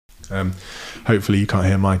Hopefully you can't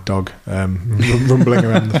hear my dog rumbling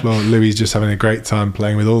around the floor. Louis just having a great time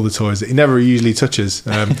playing with all the toys that he never usually touches.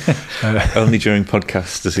 Only during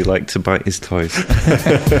podcasts does he like to bite his toys.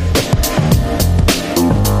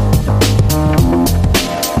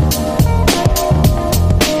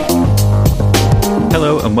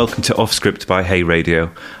 Hello and welcome to Off Script by Hey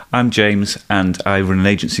Radio. I'm James and I run an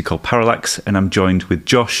agency called Parallax, and I'm joined with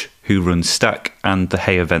Josh, who runs Stack and the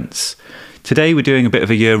Hey events. Today we're doing a bit of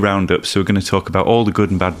a year roundup, so we're going to talk about all the good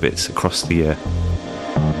and bad bits across the year.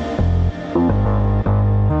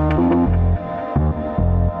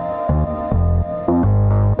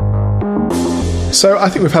 So I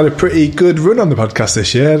think we've had a pretty good run on the podcast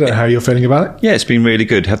this year. I don't know how you're feeling about it. Yeah, it's been really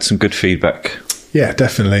good. Had some good feedback. Yeah,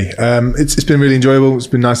 definitely. It's been really enjoyable. It's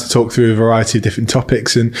been nice to talk through a variety of different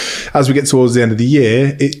topics. And as we get towards the end of the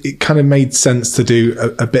year, it kind of made sense to do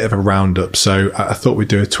a bit of a roundup. So I thought we'd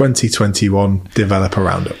do a 2021 developer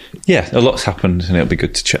roundup. Yeah, a lot's happened and it'll be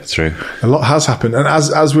good to chat through. A lot has happened. And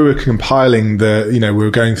as we were compiling we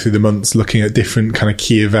were going through the months, looking at different kind of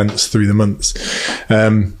key events through the months.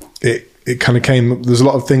 It kind of came, there's a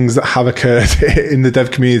lot of things that have occurred in the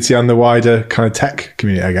dev community and the wider kind of tech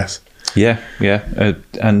community, I guess. Yeah,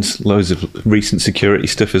 and loads of recent security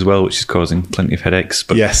stuff as well, which is causing plenty of headaches.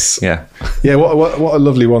 But yes, yeah. What a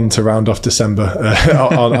lovely one to round off December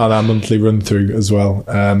on our monthly run through as well.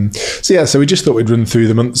 So we just thought we'd run through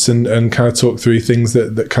the months and kind of talk through things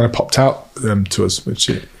that kind of popped out to us, which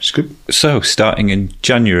is good. So starting in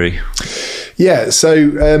January. Yeah,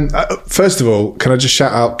 so first of all, can I just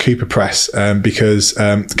shout out Cooper Press, because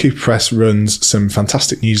Cooper Press runs some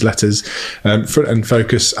fantastic newsletters, Front End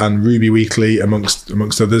Focus and Ruby Weekly, amongst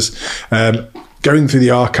others. Going through the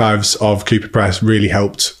archives of Cooper Press really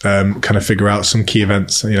helped kind of figure out some key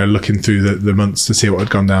events, looking through the months to see what had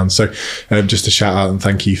gone down. So just a shout out and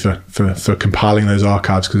thank you for compiling those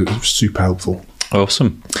archives, because it was super helpful.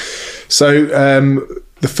 Awesome. So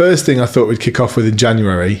the first thing I thought we'd kick off with in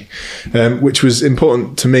January, which was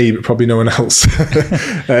important to me, but probably no one else,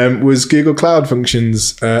 was Google Cloud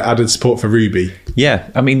Functions added support for Ruby. Yeah,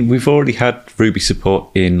 I mean, we've already had Ruby support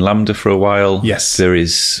in Lambda for a while. Yes. There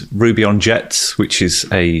is Ruby on Jets, which is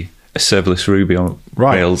a serverless Ruby on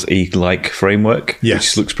Rails-like framework,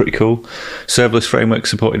 which looks pretty cool. Serverless framework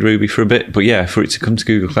supported Ruby for a bit, but yeah, for it to come to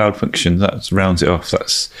Google Cloud Functions, that rounds it off.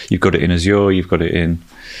 You've got it in Azure, you've got it in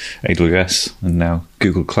AWS, and now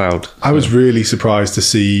Google Cloud. So. I was really surprised to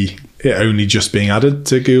see it only just being added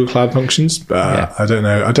to Google Cloud Functions, but I don't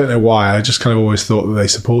know why. I just kind of always thought that they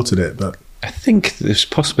supported it, but I think there's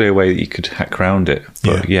possibly a way that you could hack around it.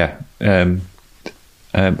 But I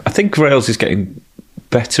think Rails is getting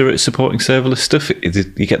better at supporting serverless stuff.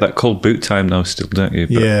 You get that cold boot time though still, don't you?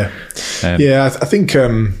 But, I think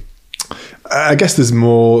I guess there's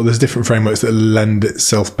different frameworks that lend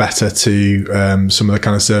itself better to some of the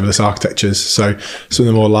kind of serverless architectures. So some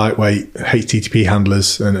of the more lightweight HTTP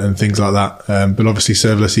handlers and things like that. But obviously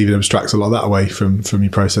serverless even abstracts a lot of that away from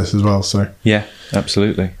your process as well. So yeah,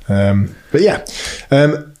 absolutely.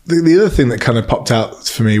 The other thing that kind of popped out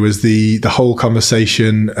for me was the whole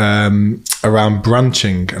conversation around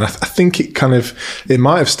branching. And I think it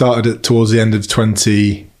might have started towards the end of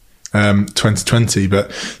 2020, but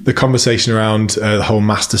the conversation around the whole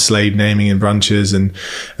master-slave naming in branches and,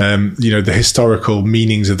 the historical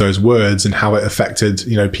meanings of those words and how it affected,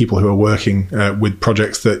 people who are working with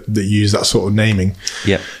projects that use that sort of naming.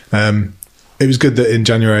 Yeah. It was good that in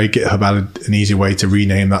January, GitHub added an easy way to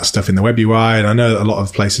rename that stuff in the web UI. And I know that a lot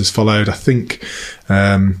of places followed. I think,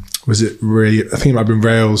 I think it might have been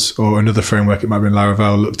Rails or another framework. It might have been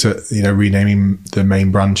Laravel looked at, renaming the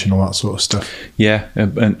main branch and all that sort of stuff. Yeah.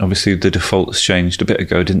 And obviously the defaults changed a bit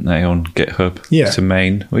ago, didn't they, on GitHub to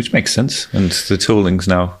main, which makes sense. And the tooling's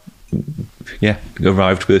now,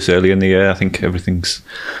 arrived with us early in the year. I think it's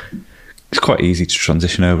quite easy to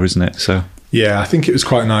transition over, isn't it? So. Yeah, I think it was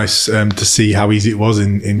quite nice to see how easy it was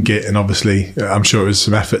in Git. And obviously, I'm sure it was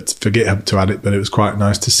some effort for GitHub to add it, but it was quite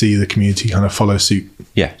nice to see the community kind of follow suit.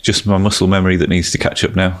 Yeah, just my muscle memory that needs to catch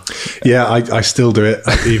up now. Yeah, I still do it.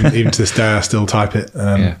 Even to this day, I still type it.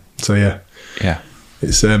 So, yeah. Yeah.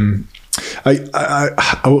 It's... I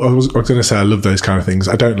was going to say I love those kind of things.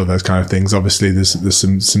 I don't love those kind of things. Obviously, there's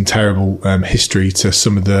some terrible history to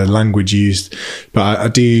some of the language used, but I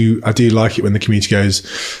do like it when the community goes,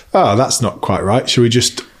 "Oh, that's not quite right. Should we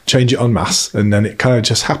just change it en masse?" And then it kind of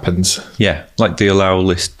just happens. Yeah, like the allow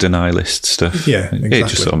list, deny list stuff. Yeah, exactly. It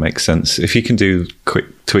just sort of makes sense. If you can do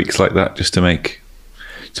quick tweaks like that just to make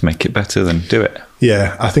it better, then do it.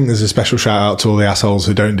 Yeah, I think there's a special shout out to all the assholes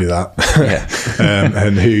who don't do that.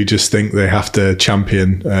 And who just think they have to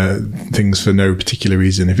champion things for no particular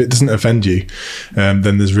reason. If it doesn't offend you,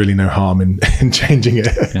 then there's really no harm in changing it.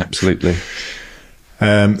 Absolutely.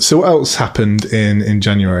 So what else happened in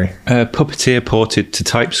January? Puppeteer ported to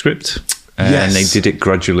TypeScript. And they did it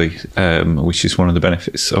gradually, which is one of the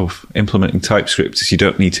benefits of implementing TypeScript, is you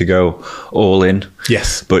don't need to go all in.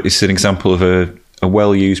 Yes. But it's an example of a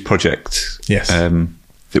well-used project. Yes.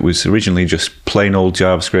 That was originally just plain old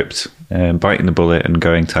JavaScript, biting the bullet and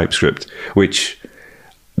going TypeScript, which,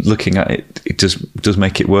 looking at it, it does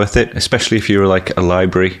make it worth it, especially if you're like a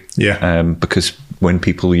library. Yeah. Because when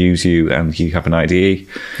people use you and you have an IDE,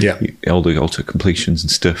 all the auto completions and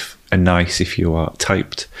stuff are nice if you are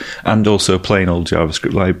typed, and also plain old JavaScript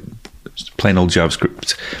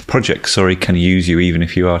project can use you even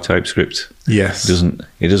if you are TypeScript. Yes.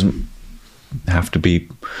 It doesn't have to be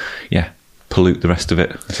pollute the rest of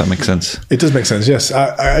it. Does that make sense? It does make sense, yes.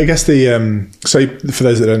 I guess so for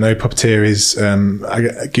those that don't know, Puppeteer is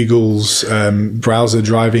Google's browser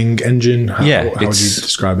driving engine. How would you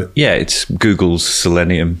describe it? Yeah, it's Google's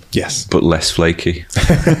Selenium. Yes. But less flaky.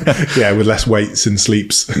 Yeah, with less waits and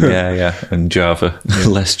sleeps. And Java.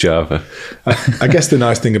 Less Java. I guess the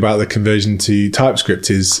nice thing about the conversion to TypeScript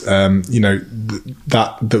is,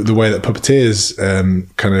 that the way that Puppeteer is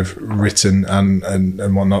kind of written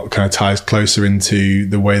and whatnot kind of ties closer into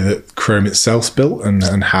the way that Chrome itself's built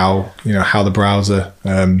and how the browser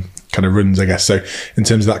kind of runs, I guess. So in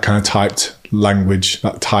terms of that kind of typed language,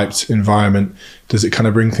 that typed environment, does it kind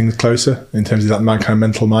of bring things closer in terms of that kind of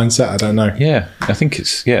mental mindset? I don't know. Yeah, I think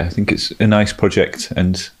it's a nice project,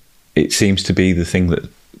 and it seems to be the thing that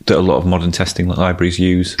a lot of modern testing libraries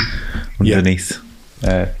use underneath. Yeah.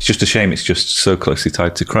 It's just a shame it's just so closely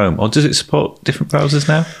tied to Chrome. Or does it support different browsers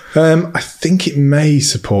now? I think it may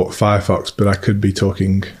support Firefox, but I could be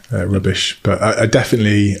talking rubbish. But I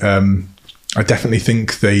definitely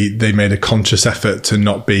think they made a conscious effort to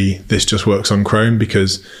not be this just works on Chrome,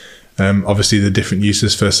 because obviously the different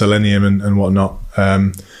uses for Selenium and whatnot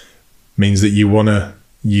means that you want to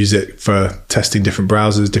use it for testing different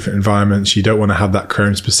browsers, different environments. You don't want to have that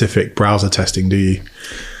Chrome specific browser testing, do you?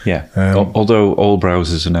 Yeah. Although all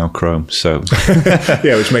browsers are now Chrome, so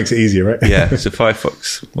yeah, which makes it easier, right? Yeah. So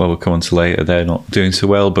Firefox, well, we'll come on to later. They're not doing so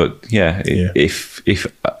well, but if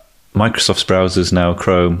Microsoft's browser's now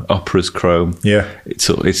Chrome, Opera's Chrome,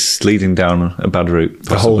 it's leading down a bad route.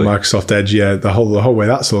 Possibly. The whole Microsoft Edge, the whole way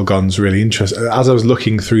that's all gone is really interesting. As I was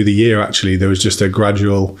looking through the year, actually, there was just a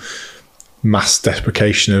gradual mass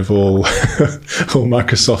deprecation of all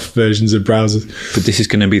Microsoft versions of browsers. But this is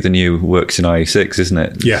going to be the new works in IE6, isn't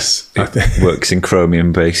it? Yes. It works in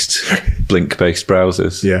Chromium-based, Blink-based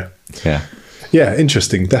browsers. Yeah,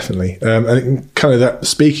 interesting, definitely. And kind of that.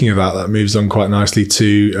 Speaking of that moves on quite nicely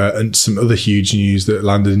to some other huge news that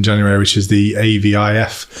landed in January, which is the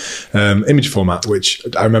AVIF image format, which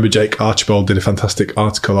I remember Jake Archibald did a fantastic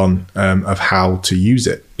article on of how to use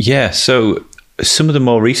it. Yeah, so some of the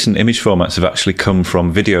more recent image formats have actually come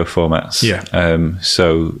from video formats. Yeah.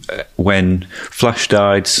 So when Flash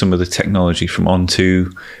died, some of the technology from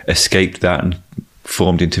On2 escaped that and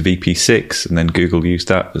formed into VP6, and then Google used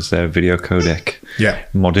that as their video codec. Yeah.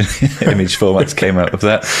 Modern image formats came out of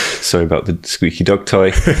that. Sorry about the squeaky dog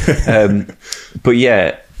toy. But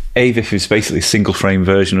yeah, AVIF is basically a single frame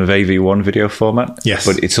version of AV1 video format. Yes.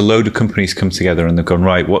 But it's a load of companies come together and they've gone,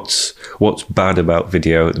 right, what's bad about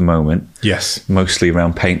video at the moment? Yes. Mostly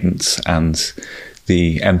around patents and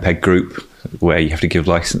the MPEG group, where you have to give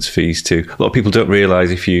license fees to. A lot of people don't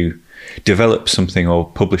realize if you develop something or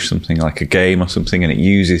publish something like a game or something and it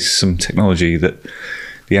uses some technology that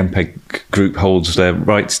the MPEG group holds their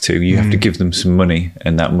rights to, you have to give them some money,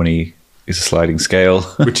 and that money is a sliding scale.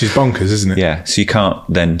 Which is bonkers, isn't it? Yeah, so you can't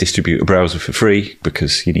then distribute a browser for free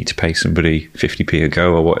because you need to pay somebody 50p a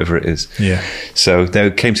go or whatever it is. Yeah. So they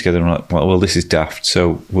came together and were like, well, this is daft,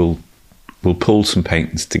 so we'll pull some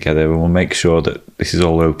patents together and we'll make sure that this is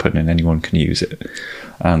all open and anyone can use it.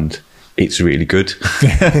 And it's really good.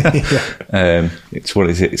 It's what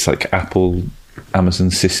is it? It's like Apple,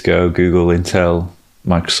 Amazon, Cisco, Google, Intel,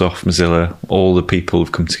 Microsoft, Mozilla, all the people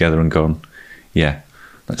have come together and gone, yeah,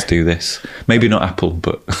 let's do this. Maybe not Apple,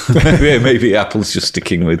 but maybe Apple's just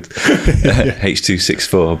sticking with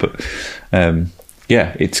H.264. But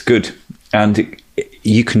yeah, it's good. And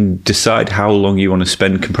you can decide how long you want to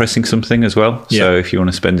spend compressing something as well. Yeah. So if you want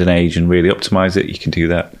to spend an age and really optimize it, you can do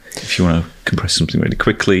that. If you want to compress something really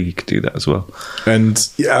quickly, you can do that as well. And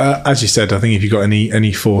as you said, I think if you've got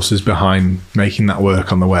any forces behind making that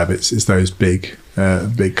work on the web, it's those big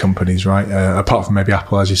big companies, right? Apart from maybe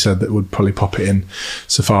Apple, as you said, that would probably pop it in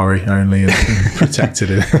Safari only and protected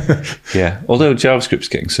it. Yeah, although JavaScript's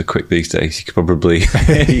getting so quick these days, you could probably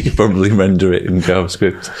render it in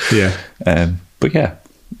JavaScript. Yeah, but yeah,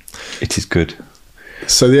 it is good.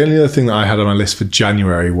 So the only other thing that I had on my list for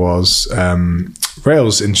January was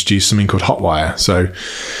Rails introduced something called Hotwire. So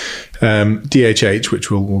DHH, which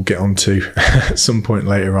we'll get onto at some point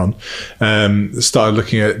later on, started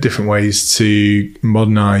looking at different ways to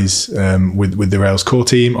modernize with the Rails core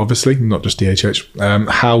team, obviously, not just DHH,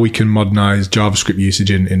 how we can modernize JavaScript usage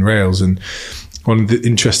in Rails. And one of the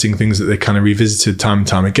interesting things that they kind of revisited time and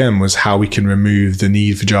time again was how we can remove the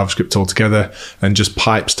need for JavaScript altogether and just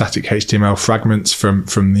pipe static HTML fragments from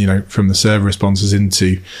the server responses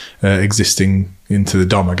into the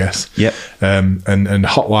DOM, I guess. Yep. And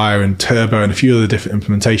Hotwire and Turbo and a few other different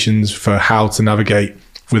implementations for how to navigate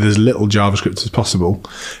with as little JavaScript as possible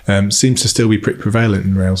seems to still be pretty prevalent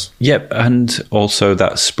in Rails. Yep, and also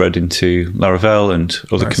that's spread into Laravel and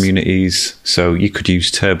other communities. So you could use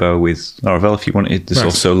Turbo with Laravel if you wanted. There's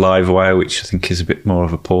also Livewire, which I think is a bit more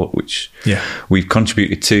of a port, which we've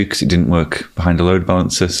contributed to because it didn't work behind a load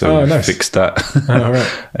balancer, so we fixed that.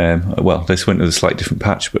 Well, this went with a slightly different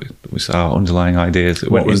patch, but it was our underlying ideas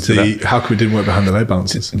that went into that. How come it didn't work behind the load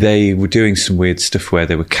balancers? They were doing some weird stuff where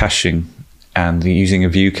they were caching and using a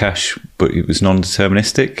view cache, but it was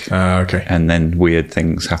non-deterministic. Okay. And then weird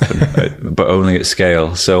things happen, but only at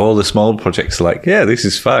scale. So all the small projects are like, yeah, this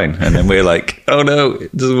is fine. And then we're like, oh no,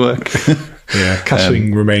 it doesn't work. Yeah,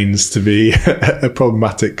 caching remains to be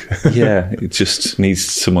problematic. Yeah, it just needs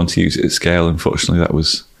someone to use it at scale. Unfortunately, that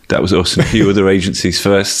was us and a few other agencies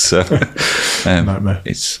first. So nightmare.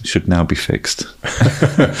 It should now be fixed.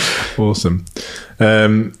 Awesome.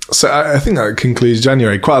 So I think that concludes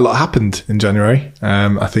January. Quite a lot happened in January.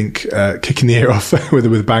 I think kicking the year off with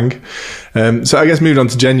a bang. So I guess moving on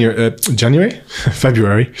to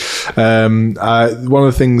February. One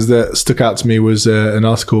of the things that stuck out to me was an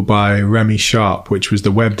article by Remy Sharp, which was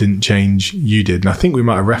 "The Web Didn't Change, You Did." And I think we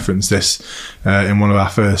might have referenced this in one of our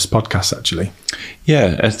first podcasts, actually.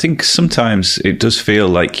 Yeah, I think sometimes it does feel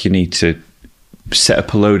like you need to set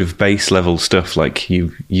up a load of base level stuff, like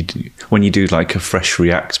you when you do like a fresh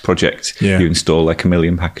React project, you install like 1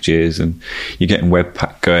 million packages and you're getting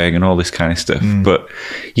Webpack going and all this kind of stuff. But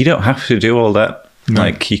you don't have to do all that. No.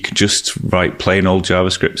 Like you could just write plain old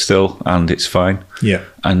JavaScript still and it's fine. Yeah.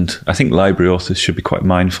 And I think library authors should be quite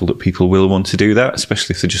mindful that people will want to do that,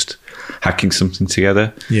 especially if they're just hacking something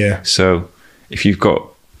together. Yeah. So if you've got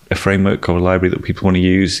a framework or a library that people want to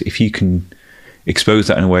use, if you can expose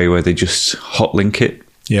that in a way where they just hot link it,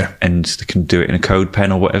 and they can do it in a code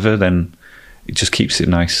pen or whatever, then it just keeps it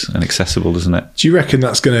nice and accessible, doesn't it? Do you reckon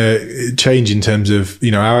that's going to change in terms of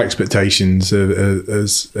our expectations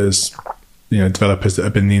as developers that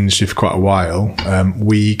have been in the industry for quite a while?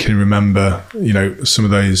 We can remember some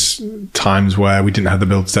of those times where we didn't have the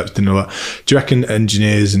build steps, didn't know that. Do you reckon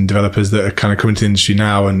engineers and developers that are kind of coming to the industry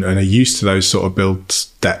now and are used to those sort of build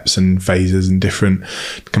steps and phases and different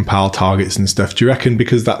compile targets and stuff, do you reckon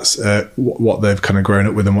because that's what they've kind of grown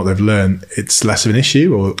up with and what they've learned, it's less of an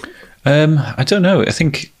issue? Or I don't know. I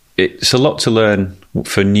think it's a lot to learn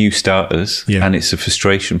for new starters, and it's a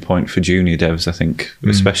frustration point for junior devs, I think,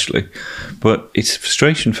 especially. But it's a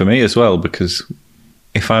frustration for me as well, because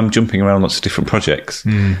if I'm jumping around lots of different projects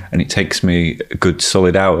and it takes me a good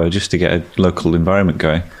solid hour just to get a local environment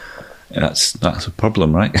going, that's a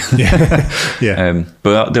problem, right? Yeah.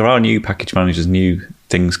 But there are new package managers, new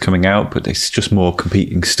things coming out, but it's just more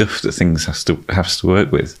competing stuff that things has to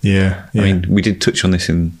work with. Yeah. I mean, we did touch on this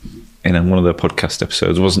in one of the podcast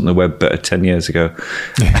episodes. Wasn't the web better 10 years ago?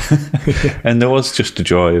 And there was just the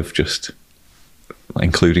joy of just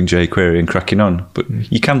including jQuery and cracking on, but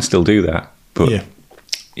you can still do that. But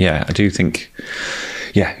yeah, I do think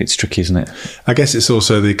it's tricky, isn't it? I guess it's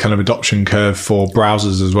also the kind of adoption curve for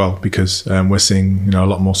browsers as well, because we're seeing a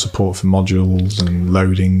lot more support for modules and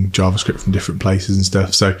loading JavaScript from different places and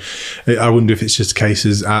stuff. So I wonder if it's just a case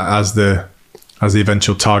as the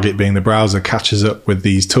eventual target being the browser catches up with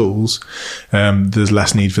these tools, there's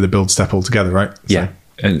less need for the build step altogether, right? Yeah,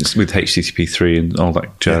 and it's with HTTP 3 and all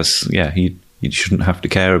that jazz, you shouldn't have to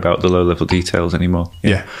care about the low-level details anymore.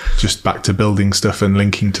 Yeah, just back to building stuff and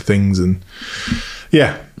linking to things and...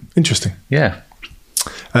 Yeah, interesting. Yeah.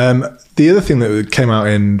 The other thing that came out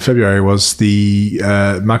in February was the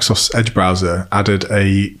Microsoft's Edge browser added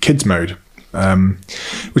a kids mode,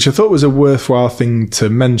 which I thought was a worthwhile thing to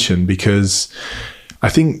mention, because I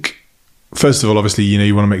think first of all, obviously,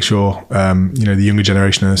 you want to make sure, the younger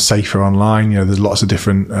generation are safer online. There's lots of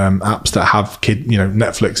different apps that have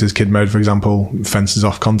Netflix's kid mode, for example, fences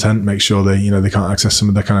off content, make sure they can't access some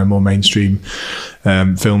of the kind of more mainstream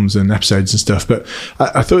films and episodes and stuff. But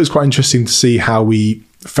I thought it was quite interesting to see how we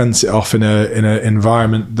fence it off in an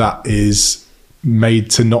environment that is made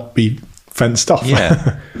to not be fenced off.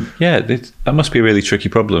 Yeah, that must be a really tricky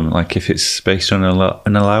problem. Like if it's based on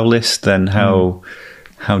an allow list, then how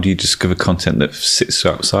do you discover content that sits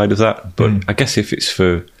outside of that? But I guess if it's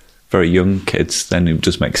for very young kids, then it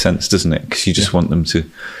does make sense, doesn't it? Because you just want them to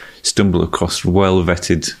stumble across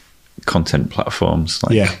well-vetted content platforms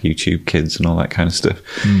like YouTube Kids and all that kind of stuff.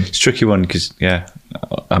 It's a tricky one because,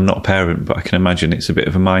 I'm not a parent, but I can imagine it's a bit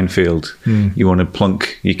of a minefield. You want to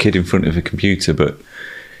plonk your kid in front of a computer, but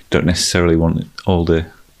don't necessarily want all the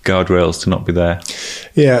guardrails to not be there.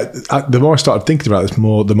 Yeah, the more I started thinking about this,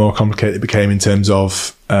 the more complicated it became in terms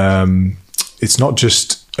of it's not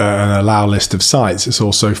just an allow list of sites, it's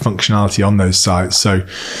also functionality on those sites. So,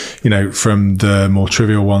 from the more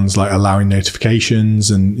trivial ones like allowing notifications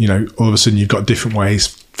and, all of a sudden you've got different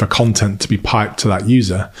ways for content to be piped to that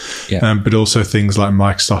user. But also things like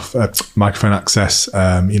microphone access,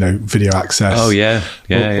 video access. Oh, yeah.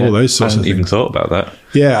 All those sorts of things. I hadn't even thought about that.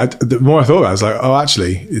 Yeah, the more I thought about it, I was like, oh,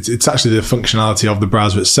 actually, it's actually the functionality of the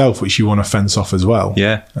browser itself which you want to fence off as well.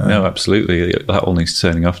 Yeah, no, absolutely. That all needs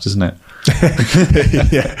turning off, doesn't it?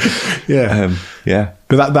 Yeah.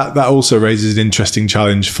 But that also raises an interesting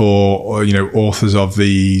challenge for authors of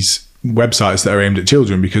these websites that are aimed at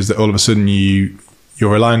children, because all of a sudden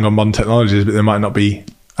you're relying on modern technologies, but they might not be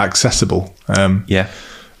accessible.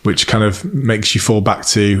 Which kind of makes you fall back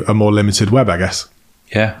to a more limited web, I guess.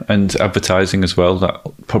 Yeah, and advertising as well, that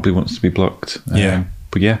probably wants to be blocked. But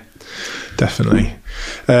yeah. Definitely.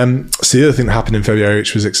 So the other thing that happened in February,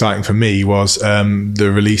 which was exciting for me, was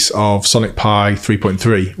the release of Sonic Pi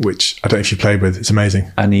 3.3, which I don't know if you played with. It's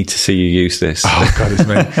amazing. I need to see you use this. Oh God, it's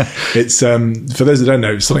amazing. It's for those that don't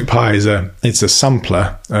know, Sonic Pi is a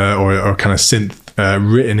sampler or a kind of synth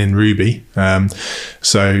written in Ruby.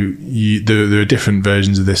 So there are different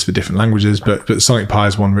versions of this for different languages, but Sonic Pi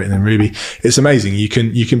is one written in Ruby. It's amazing. You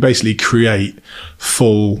can basically create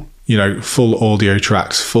full audio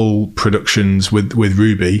tracks, full productions with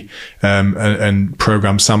Ruby, and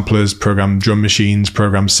program samplers, program drum machines,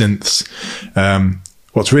 program synths.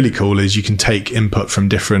 What's really cool is you can take input from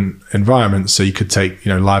different environments. So you could take,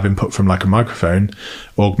 live input from like a microphone,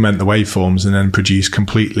 augment the waveforms, and then produce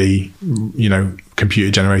completely,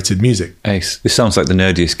 computer generated music. Ace. This sounds like the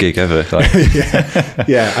nerdiest gig ever. I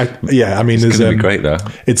mean, it's going to be great though.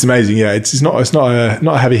 It's amazing. Yeah, it's not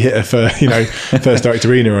a heavy hitter for First Direct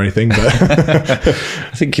Arena or anything, but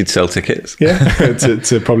I think you'd sell tickets.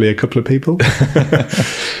 To probably a couple of people.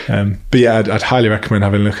 But yeah, I'd highly recommend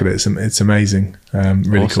having a look at it. It's amazing.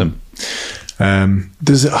 Really awesome.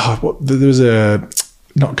 Cool. There was a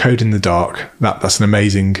not Code in the Dark. That's an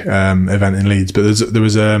amazing event in Leeds. But there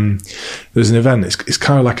was an event. It's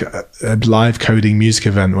kind of like a live coding music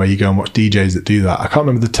event where you go and watch DJs that do that. I can't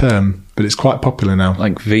remember the term, but it's quite popular now.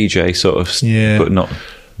 Like VJ sort of, but not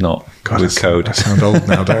God, with code. I sound old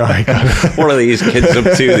now, don't I? What are these kids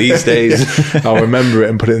up to these days? I'll remember it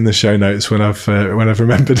and put it in the show notes when I've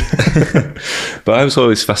remembered. But I was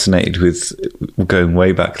always fascinated with going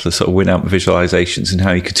way back to the sort of Winamp visualizations and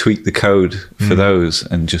how you could tweak the code for those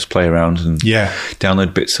and just play around and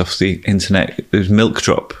download bits off the internet. It was Milk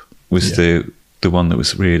Drop was the one that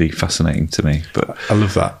was really fascinating to me. But I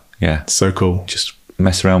love that. Yeah, so cool. Just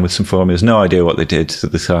mess around with some formulas. No idea what they did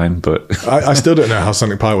at the time, but I still don't know how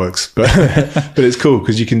Sonic Pi works, but it's cool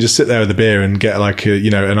because you can just sit there with a beer and get like an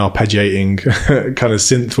arpeggiating kind of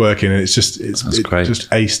synth working, and it's great.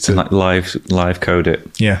 Just ace to and like live code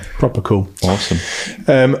it. Yeah, proper cool. Awesome.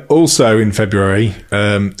 Also in February,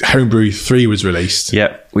 Homebrew 3 was released.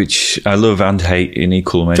 Yeah, which I love and hate in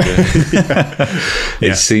equal measure.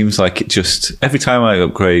 It seems like it just every time I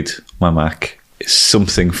upgrade my Mac,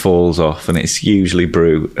 something falls off, and it's usually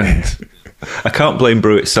Brew. And I can't blame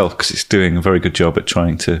Brew itself because it's doing a very good job at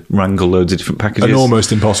trying to wrangle loads of different packages. An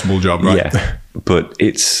almost impossible job, right? Yeah, but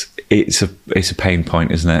it's a pain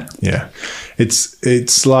point, isn't it? Yeah,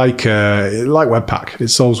 it's like Webpack. It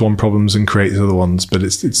solves one problems and creates other ones, but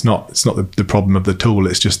it's not the problem of the tool.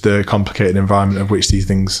 It's just the complicated environment of which these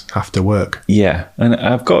things have to work. Yeah, and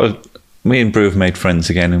me and Brew have made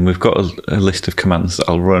friends again, and we've got a list of commands that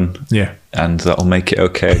I'll run. Yeah. And that'll make it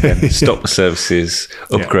okay again. Stop the services,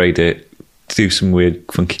 upgrade it, do some weird,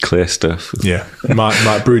 funky clear stuff. Yeah.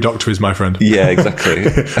 My Brew Doctor is my friend. Yeah, exactly.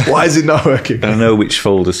 Why is it not working? I know which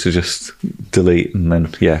folders to just delete, and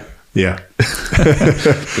then, Yeah.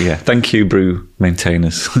 Yeah, thank you, Brew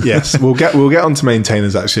maintainers. Yes, we'll get onto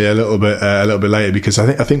maintainers actually a little bit later, because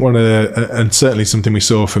I think one of the, and certainly something we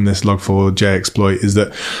saw from this Log4j exploit, is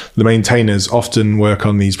that the maintainers often work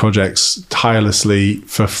on these projects tirelessly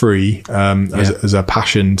for free as a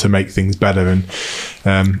passion to make things better, and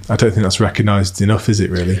I don't think that's recognised enough, is it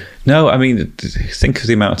really? No, I mean, think of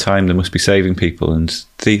the amount of time they must be saving people, and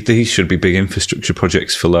these should be big infrastructure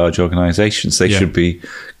projects for large organisations. They should be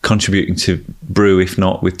contributing to Brew, if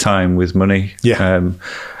not with time, with money.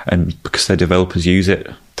 And because their developers use it.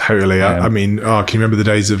 Totally. I mean, can you remember the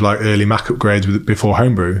days of like early Mac upgrades before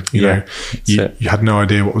Homebrew? You know, you had no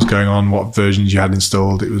idea what was going on, what versions you had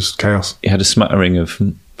installed. It was chaos. You had a smattering of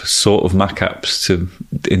sort of Mac apps to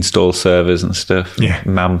install servers and stuff.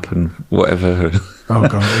 MAMP and whatever. Oh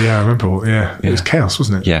god, yeah, I remember. It was chaos,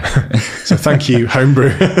 wasn't it? Yeah. So thank you,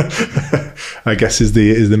 Homebrew. I guess is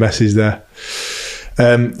the message there.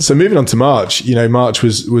 So moving on to March, March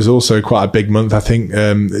was also quite a big month. I think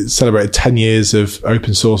it celebrated 10 years of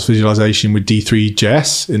open source visualization with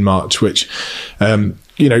D3.js in March, which,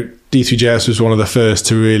 D3.js was one of the first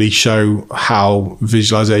to really show how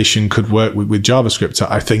visualization could work with JavaScript,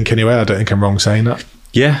 I think, anyway. I don't think I'm wrong saying that.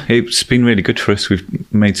 Yeah, it's been really good for us.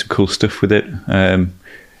 We've made some cool stuff with it.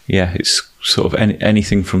 It's sort of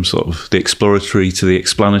anything from sort of the exploratory to the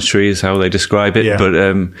explanatory is how they describe it. But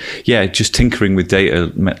just tinkering with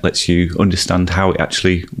data lets you understand how it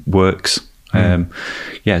actually works.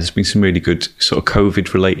 There's been some really good sort of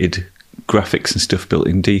COVID related graphics and stuff built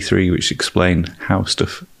in D3 which explain how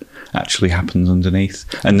stuff actually happens underneath.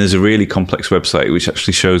 And there's a really complex website which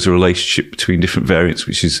actually shows a relationship between different variants,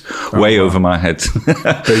 which is way over my head.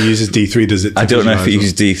 But it uses D3, does it? I don't know if it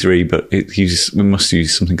uses D3, but we must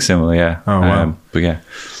use something similar, yeah. Oh, wow. But yeah.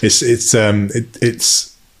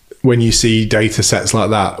 It's when you see data sets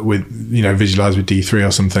like that with, visualized with D3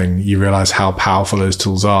 or something, you realize how powerful those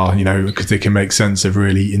tools are, because they can make sense of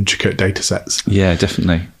really intricate data sets. Yeah,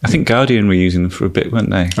 definitely. I think Guardian were using them for a bit,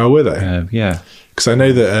 weren't they? Oh, were they? Yeah. Because I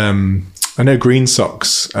know that Green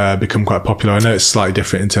Socks become quite popular. I know it's slightly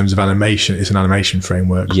different in terms of animation. It's an animation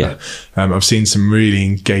framework. Yeah. But, I've seen some really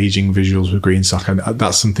engaging visuals with Green Sock, and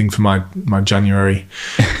that's something for my January,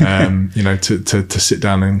 to sit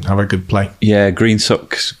down and have a good play. Yeah, Green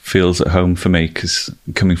Socks feels at home for me because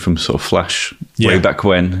coming from sort of Flash way back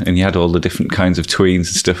when, and you had all the different kinds of tweens and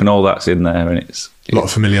stuff, and all that's in there, and it's a lot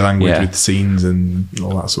of familiar language with scenes and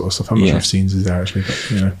all that sort of stuff. I'm not sure if scenes is there actually,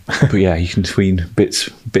 but but yeah, you can tween bits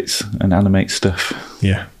and animate stuff.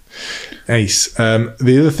 Yeah. Ace.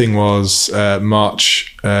 The other thing was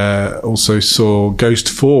March also saw Ghost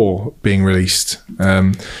 4 being released,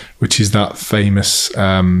 which is that famous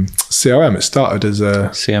CRM. It started as a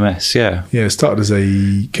CMS, yeah. Yeah, it started as a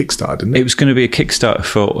Kickstarter, didn't it? It was going to be a Kickstarter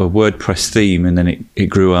for a WordPress theme, and then it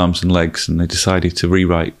grew arms and legs, and they decided to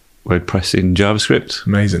rewrite WordPress in JavaScript.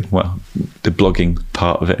 Amazing. Well, the blogging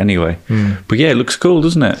part of it anyway. But yeah, it looks cool,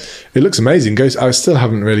 doesn't it? It looks amazing. I still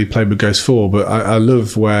haven't really played with Ghost 4, but I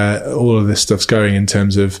love where all of this stuff's going in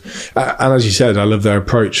terms of, and as you said, I love their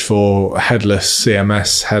approach for headless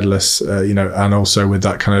CMS, headless, and also with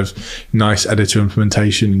that kind of nice editor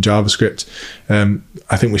implementation in JavaScript.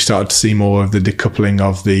 I think we started to see more of the decoupling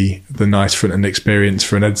of the nice front-end experience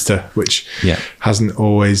for an editor, which hasn't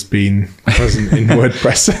always been present in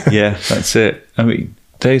WordPress. Yeah, that's it. I mean,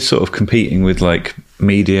 they're sort of competing with like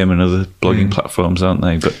Medium and other blogging platforms, aren't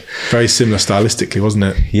they? But very similar stylistically, wasn't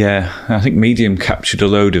it? Yeah, I think Medium captured a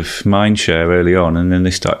load of mindshare early on, and then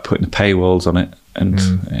they started putting the paywalls on it, and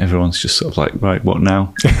everyone's just sort of like, right, what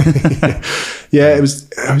now? Yeah, it was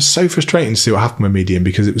so frustrating to see what happened with Medium,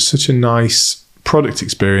 because it was such a nice product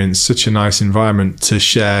experience, such a nice environment to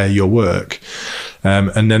share your work,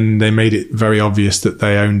 and then they made it very obvious that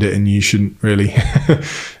they owned it and you shouldn't really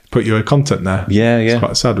put your content there. Yeah. It's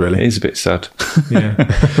quite sad, really. It is a bit sad. Yeah.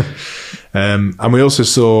 And we also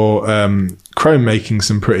saw Chrome making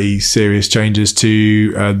some pretty serious changes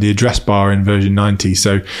to the address bar in version 90.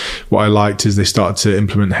 So what I liked is they started to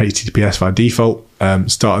implement HTTPS by default,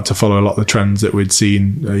 started to follow a lot of the trends that we'd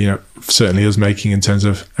seen, certainly us making in terms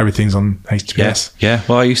of everything's on HTTPS. Yeah.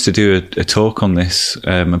 Well, I used to do a talk on this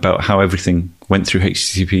about how everything went through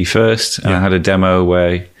HTTP first. And I had a demo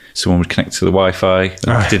where someone would connect to the Wi-Fi.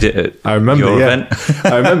 I did it at your event.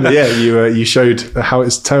 I remember, you showed how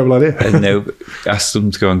it's a terrible idea. And they asked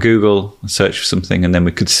them to go on Google and search for something, and then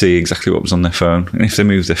we could see exactly what was on their phone. And if they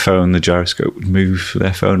moved their phone, the gyroscope would move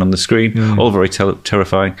their phone on the screen. All very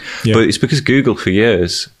terrifying. Yeah. But it's because Google for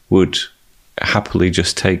years would happily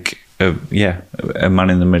just take a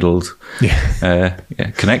man-in-the-middle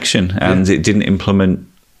connection, and it didn't implement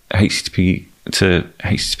HTTP to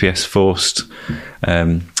HTTPS forced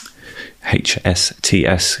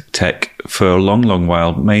HSTS tech for a long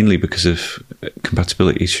while, mainly because of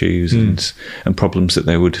compatibility issues and problems that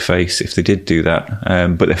they would face if they did do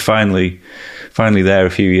that. But they're finally there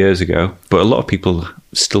a few years ago. But a lot of people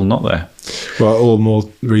still not there. Well, all more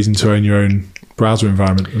reason to own your own browser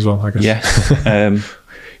environment as well, I guess.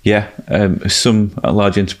 Some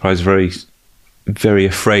large enterprise are very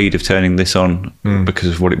afraid of turning this on because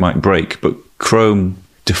of what it might break. But Chrome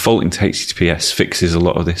defaulting to HTTPS fixes a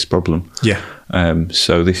lot of this problem. Yeah.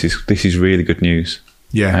 So this is really good news.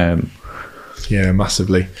 Yeah.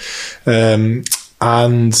 Massively.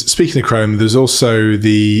 And speaking of Chrome, there's also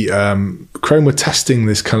the Chrome were testing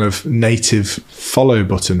this kind of native follow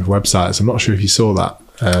button for websites. I'm not sure if you saw that.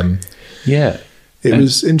 It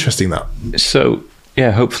was interesting, that. So,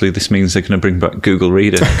 yeah, hopefully this means they're going to bring back Google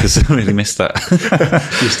Reader, because I really missed that.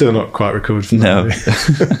 You're still not quite recovered from that.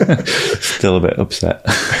 No. Still a bit upset.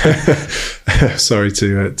 Sorry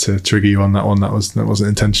to trigger you on that one. That wasn't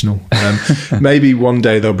intentional. Maybe one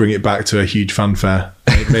day they'll bring it back to a huge fanfare.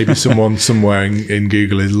 Maybe someone somewhere in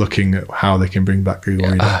Google is looking at how they can bring back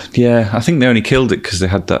Google Reader. I think they only killed it because they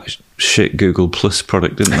had that shit Google Plus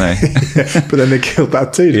product, didn't they? But then they killed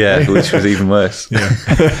that too, didn't they? Which was even worse.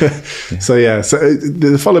 So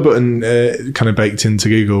the follow button kind of baked into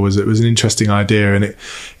Google was an interesting idea, and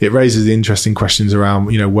it raises the interesting questions around,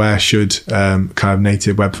 where should kind of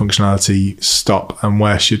native web functionality stop and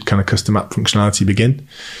where should kind of custom app functionality begin.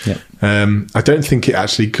 I don't think it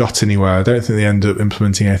actually got anywhere. I don't think they ended up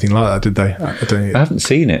implementing anything like that, did they? I haven't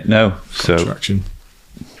seen it, no. Traction.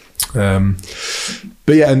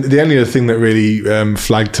 But yeah, and the only other thing that really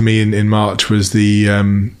flagged to me in March was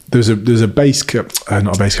there's a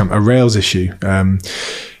Rails issue.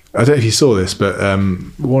 I don't know if you saw this, but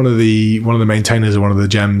one of the maintainers of one of the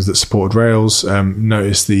gems that supported Rails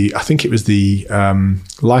noticed I think it was the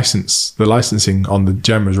licensing on the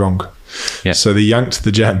gem was wrong. Yeah. So they yanked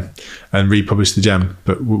the gem and republished the gem,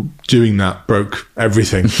 but doing that broke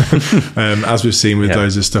everything. As we've seen with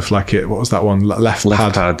loads of stuff like it. What was that one? Left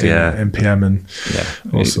pad NPM and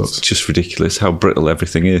all sorts. It's just ridiculous how brittle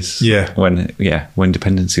everything is. Yeah. When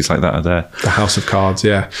dependencies like that are there. The house of cards.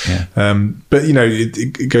 Yeah. But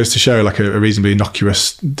it goes to show like a reasonably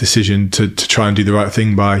innocuous decision to try and do the right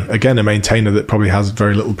thing by, again, a maintainer that probably has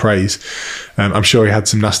very little praise. I'm sure he had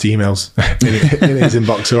some nasty emails in his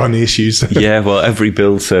inbox or on the issues. Well, every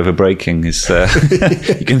build server breaking is you're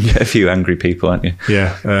going to get a few angry people, aren't you?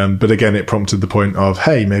 But again, it prompted the point of,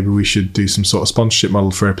 hey, maybe we should do some sort of sponsorship model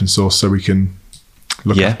for open source so we can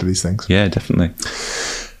look after these things. Yeah, definitely.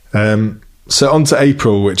 So on to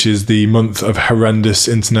April, which is the month of horrendous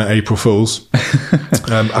internet April Fools.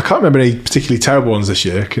 I can't remember any particularly terrible ones this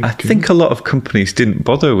year. I think a lot of companies didn't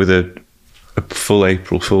bother with a full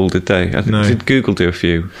April Fool, did they? No. Did Google do a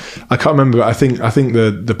few? I can't remember, but I think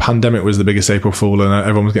the pandemic was the biggest April Fool, and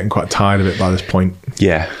everyone was getting quite tired of it by this point.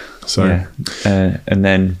 Yeah. So, and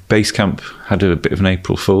then Basecamp had a bit of an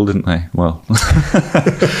April Fool, didn't they? Well,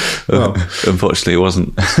 unfortunately, it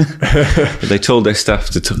wasn't. They told their staff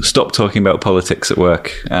to stop talking about politics at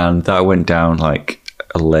work, and that went down like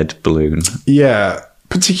a lead balloon. Yeah.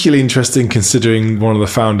 Particularly interesting considering one of the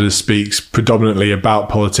founders speaks predominantly about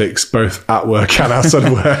politics, both at work and outside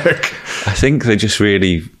of work. I think they just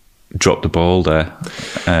really dropped the ball there.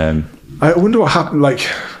 I wonder what happened.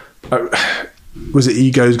 Was it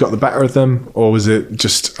egos got the better of them, or was it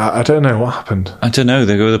just, I don't know what happened. I don't know.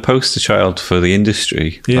 They were the poster child for the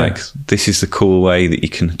industry. Yeah. Like, this is the cool way that you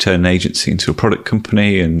can turn an agency into a product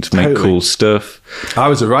company and make cool stuff. I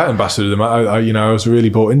was a right ambassador to them. I was really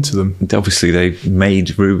bought into them. And obviously, they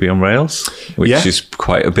made Ruby on Rails, which is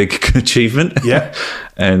quite a big achievement. Yeah.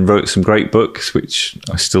 And wrote some great books, which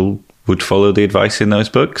I still would follow the advice in those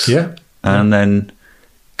books. Yeah. And then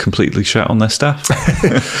completely shat on their staff.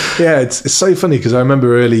 It's so funny because I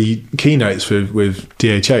remember early keynotes with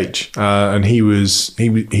DHH, and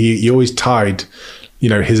he always tied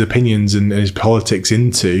his opinions and his politics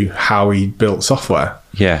into how he built software.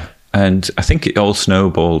 Yeah, and I think it all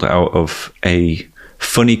snowballed out of a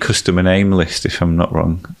funny customer name list, if I'm not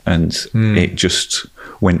wrong, and it just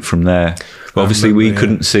went from there. Well, obviously, we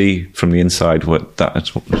couldn't see from the inside where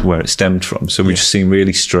it stemmed from, so we just seen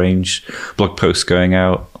really strange blog posts going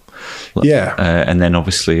out. And then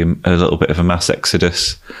obviously a little bit of a mass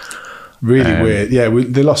exodus. Really weird. Yeah,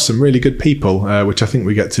 they lost some really good people, which I think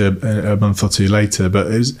we get to a month or two later. But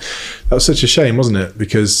that was such a shame, wasn't it?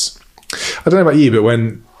 Because I don't know about you, but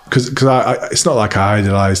because it's not like I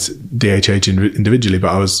idolized DHH individually,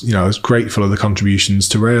 but I was grateful of the contributions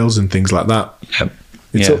to Rails and things like that. Yep.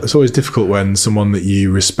 It's always difficult when someone that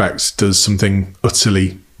you respect does something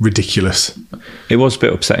utterly ridiculous. It was a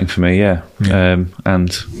bit upsetting for me,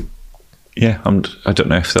 and Yeah, I don't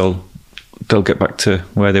know if they'll get back to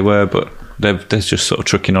where they were, but they're just sort of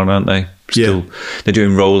trucking on, aren't they? Still, they're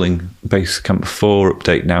doing rolling Basecamp 4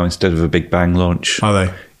 update now instead of a big bang launch. Are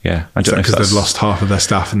they? Yeah, I don't know if because they've lost half of their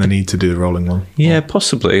staff and they need to do the rolling one. Yeah,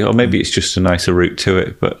 possibly, or maybe it's just a nicer route to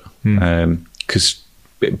it. But because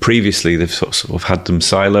previously they've sort of had them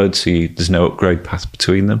siloed, so there's no upgrade path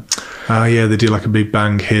between them. Oh yeah, they do like a big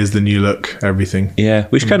bang. Here's the new look, everything. Yeah,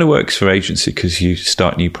 which kind of works for agency because you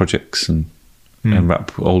start new projects and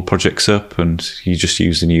wrap old projects up, and you just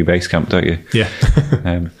use the new Basecamp, don't you?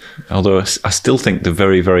 Yeah. Although I still think the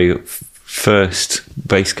very, very first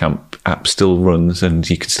Basecamp app still runs, and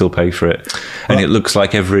you can still pay for it. And it looks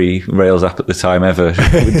like every Rails app at the time ever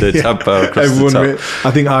with the tab bar across the top.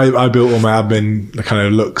 I think I built all my admin kind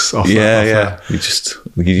of looks off. Yeah. You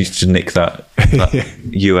just nick that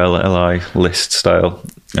ULLI list style.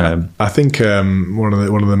 I think one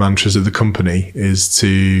of the mantras of the company is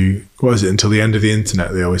to, what is it, until the end of the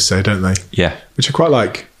internet, they always say, don't they? Yeah. Which I quite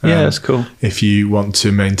like. Yeah, that's cool. If you want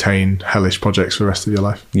to maintain hellish projects for the rest of your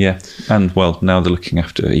life. Yeah. And, well, now they're looking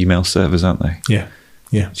after email servers, aren't they? Yeah.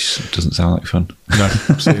 Yeah. Which doesn't sound like fun. No,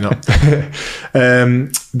 absolutely not.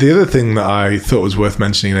 The other thing that I thought was worth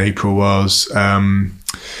mentioning in April was, I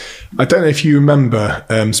don't know if you remember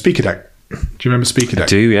SpeakerDeck. Do you remember SpeakerDeck? I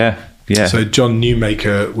do, yeah. Yeah. So John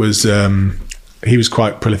Newmaker was he was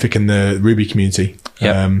quite prolific in the Ruby community.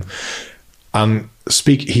 Yeah. And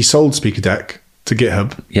he sold SpeakerDeck to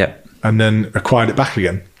GitHub. Yeah. And then acquired it back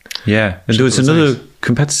again. Yeah. And there was another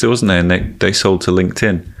competitor, wasn't there? And they sold to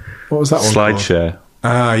LinkedIn. What was that one? SlideShare.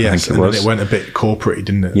 Ah, yes. And then it went a bit corporate,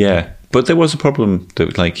 didn't it? Yeah. But there was a problem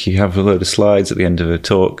that, like, you have a load of slides at the end of a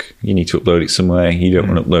talk. You need to upload it somewhere. You don't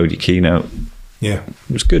want to upload your keynote. Yeah.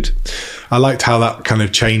 It was good. I liked how that kind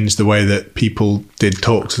of changed the way that people did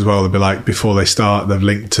talks as well. They'd be like, before they start, they've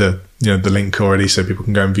linked to the link already, so people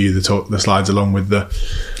can go and view the slides along with the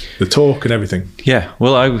talk and everything. Yeah.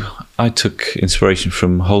 Well, I took inspiration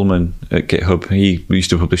from Holman at GitHub. He used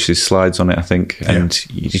to publish his slides on it, I think. And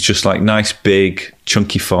it's just like nice, big,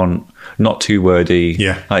 chunky font, not too wordy.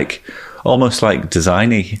 Yeah. Like almost like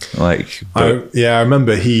designy. I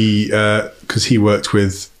remember because he worked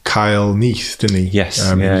with Kyle Neath, didn't he? Yes.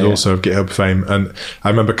 He was also of GitHub fame. And I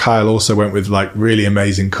remember Kyle also went with like really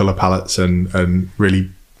amazing color palettes and really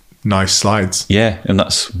nice slides. Yeah, and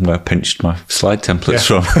that's where I pinched my slide templates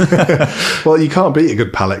from. Well, you can't beat a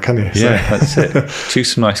good palette, can you? Yeah, that's it.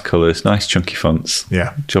 Choose some nice colours, nice chunky fonts.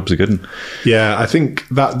 Yeah. Job's a good one. Yeah, I think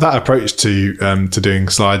that approach to doing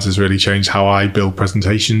slides has really changed how I build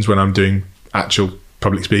presentations when I'm doing actual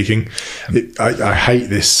public speaking. I hate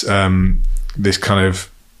this this kind of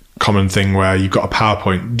common thing where you've got a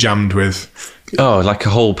PowerPoint jammed with like a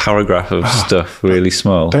whole paragraph of stuff really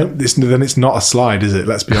small. Then it's not a slide, is it?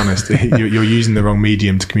 Let's be honest. You're using the wrong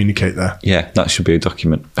medium to communicate there. Yeah, that should be a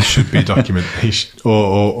document. It should be a document.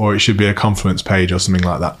 or it should be a Confluence page or something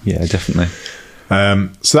like that. Yeah, definitely.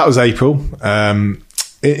 So that was April.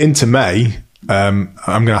 Into May, I'm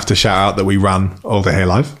going to have to shout out that we ran All Day Here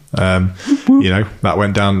Live. That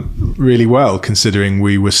went down really well considering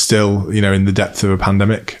we were still, in the depth of a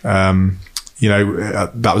pandemic.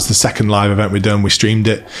 That was the second live event we'd done. We streamed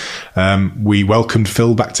it. We welcomed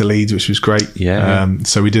Phil back to Leeds, which was great. Yeah.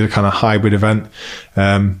 So we did a kind of hybrid event.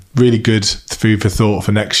 Really good food for thought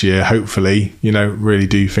for next year. Hopefully, really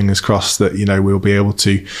do fingers crossed that, we'll be able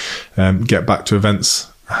to get back to events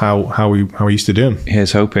how we used to do them.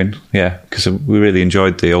 Here's hoping, because we really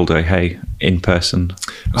enjoyed the All Day Hey in person.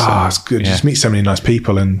 So, it's good. You just meet so many nice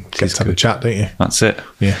people and get to have a chat, don't you? That's it.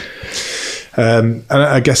 Yeah. And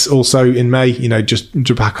I guess also in May, just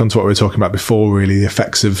to back onto what we were talking about before, really the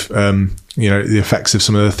effects of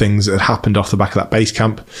some of the things that had happened off the back of that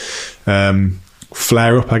Basecamp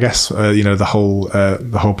flare up, I guess, the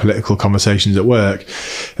whole political conversations at work,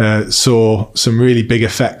 saw some really big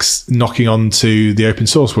effects knocking onto the open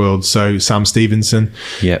source world. So Sam Stevenson,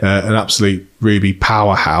 an absolute Ruby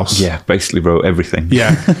powerhouse. Yeah, basically wrote everything.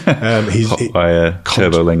 Yeah. He's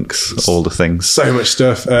Turbo Links, all the things. So much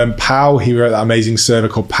stuff. Pow, he wrote that amazing server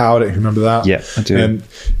called Pow. I don't know if you remember that. Yeah, I do.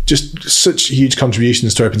 Just such huge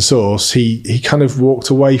contributions to open source. He kind of walked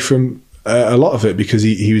away from a lot of it because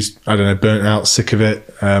he was, burnt out, sick of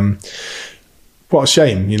it. What a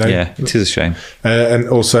shame, Yeah, it is a shame. And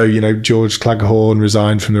also, George Claghorn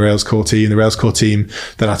resigned from the Rails core team. The Rails core team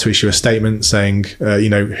then had to issue a statement saying,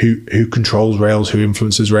 who controls Rails, who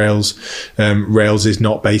influences Rails. Rails is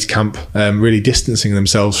not Basecamp, really distancing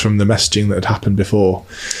themselves from the messaging that had happened before.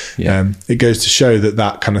 Yeah. It goes to show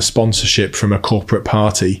that kind of sponsorship from a corporate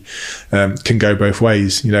party can go both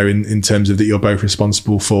ways, in terms of that you're both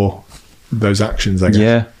responsible for those actions, I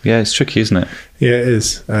guess. Yeah, it's tricky, isn't it? Yeah, it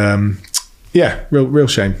is. Yeah, real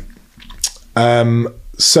shame.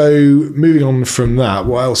 So moving on from that,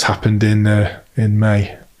 what else happened in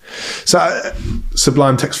May? So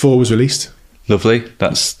Sublime Text 4 was released. Lovely.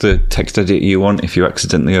 That's the text edit you want if you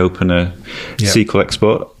accidentally open a SQL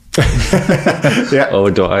export. Yeah.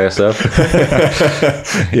 Or .isf.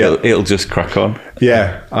 Yeah, it'll just crack on.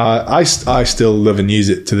 Yeah, I still love and use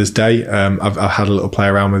it to this day. I've had a little play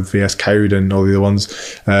around with VS Code and all the other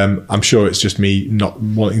ones. I'm sure it's just me not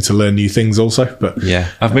wanting to learn new things also. But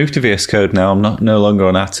yeah, I've moved to VS Code now. I'm no longer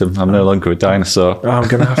on Atom. I'm no longer a dinosaur. I'm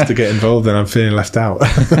going to have to get involved, and I'm feeling left out.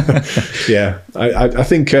 Yeah, I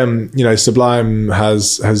think Sublime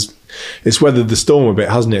has. It's weathered the storm a bit,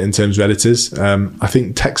 hasn't it, in terms of editors? I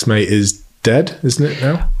think TextMate is dead, isn't it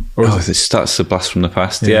now? That's a blast from the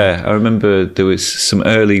past. Yeah, I remember there was some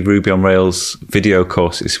early Ruby on Rails video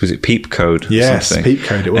courses. Was it Peep Code? Yes, Peep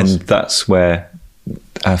Code it was. And that's where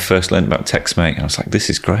I first learned about TextMate. I was like, this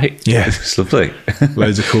is great. Yeah. It's lovely.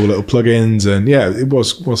 Loads of cool little plugins, and yeah, it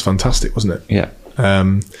was fantastic, wasn't it? Yeah.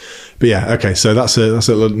 But yeah, okay, so that's a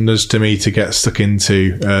little nudge to me to get stuck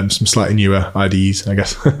into some slightly newer IDEs, I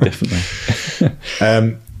guess. Definitely.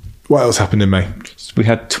 What else happened in May? We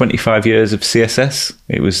had 25 years of CSS.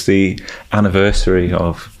 It was the anniversary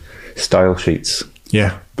of style sheets.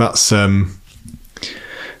 Yeah, that's mad.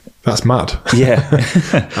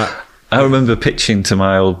 Yeah. I remember pitching to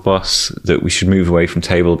my old boss that we should move away from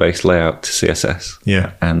table-based layout to CSS.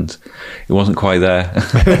 Yeah. And it wasn't quite there.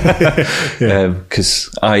 Because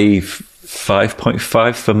IE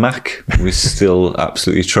 5.5 for Mac was still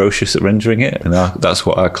absolutely atrocious at rendering it. And that's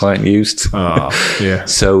what our client used. Yeah.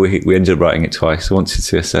 So we ended up writing it twice, once in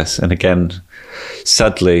CSS. And again,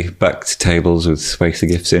 sadly, back to tables with spacer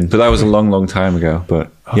GIFs in. But that was a long, long time ago.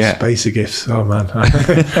 But yeah. Spacer GIFs. Oh, man.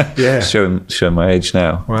 Yeah. Showing my age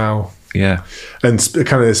now. Wow. Yeah, and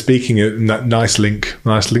kind of speaking of nice link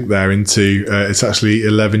there into it's actually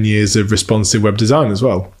 11 years of responsive web design as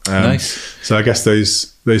well. Nice. So I guess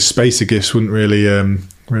those spacer GIFs wouldn't really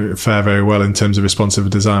fare very well in terms of responsive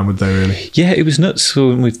design, would they? Really? Yeah, it was nuts. So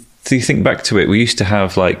when you think back to it, we used to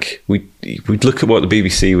have we'd look at what the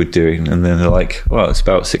BBC were doing, and then they're like, well, it's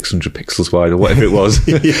about 600 pixels wide or whatever it was.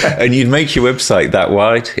 Yeah. And you'd make your website that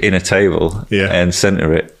wide in a table and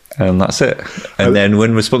center it. And that's it. And then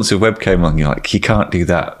when responsive web came along, you're like, you can't do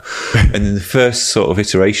that. And then the first sort of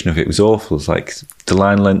iteration of it was awful. It's like the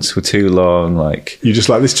line lengths were too long. Like you're just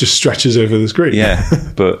like, this just stretches over the screen. Yeah,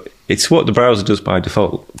 but it's what the browser does by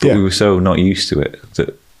default. But we were so not used to it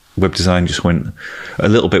that web design just went a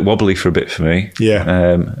little bit wobbly for a bit for me. Yeah.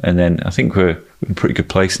 And then I think we're in a pretty good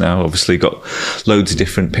place now. Obviously got loads of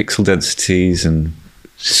different pixel densities and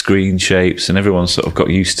screen shapes, and everyone's sort of got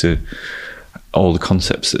used to all the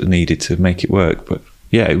concepts that are needed to make it work. But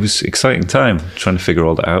yeah, it was an exciting time trying to figure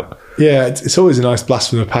all that out. Yeah, it's always a nice blast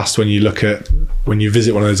from the past when you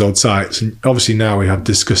visit one of those old sites. And obviously now we have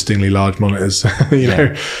disgustingly large monitors,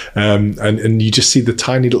 know, and you just see the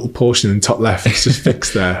tiny little portion in the top left. It's just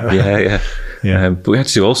fixed there. Yeah. But we had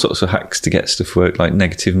to do all sorts of hacks to get stuff work, like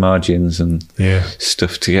negative margins and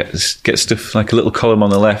stuff to get stuff like a little column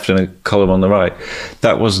on the left and a column on the right.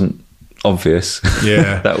 That wasn't obvious.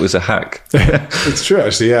 Yeah. That was a hack. It's true,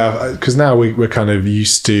 actually. Yeah, because now we're kind of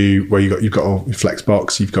used to where you've got all your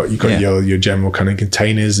Flexbox, you've got your general kind of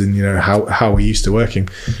containers, and how we're used to working.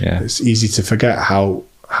 Yeah, it's easy to forget how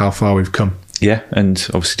far we've come. Yeah, and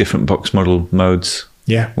obviously different box model modes.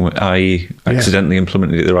 Yeah, I accidentally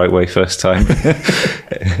implemented it the right way first time,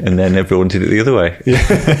 and then everyone did it the other way.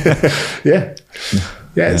 Yeah.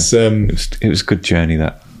 It was a good journey.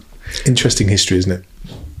 That interesting history, isn't it?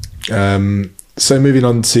 So moving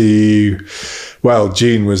on to,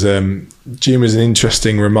 June was an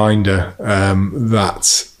interesting reminder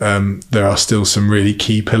that there are still some really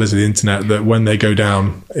key pillars of the internet that when they go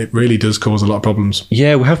down, it really does cause a lot of problems.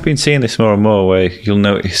 Yeah, we have been seeing this more and more where you'll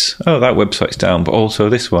notice, that website's down, but also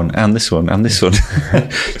this one and this one and this one.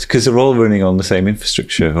 It's because they're all running on the same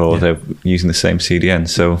infrastructure or they're using the same CDN.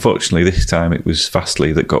 So unfortunately this time it was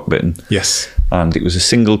Fastly that got bitten. Yes. And it was a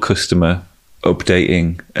single customer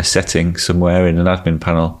updating a setting somewhere in an admin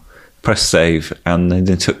panel, press save, and then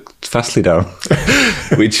they took Fastly down,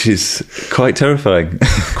 which is quite terrifying.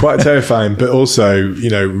 Quite terrifying, but also,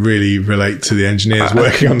 really relate to the engineers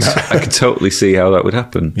working on that. I could totally see how that would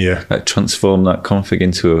happen. Yeah. Like transform that config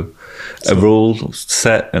into a rule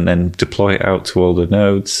set and then deploy it out to all the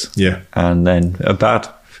nodes. Yeah. And then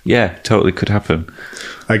totally could happen.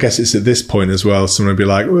 I guess it's at this point as well, someone would be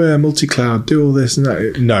like, multi-cloud, do all this and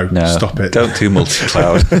that. No, stop it. Don't do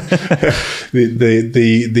multi-cloud.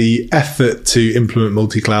 the effort to implement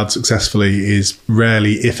multi-cloud successfully is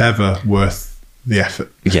rarely, if ever, worth the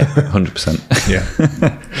effort. Yeah, 100%. Yeah,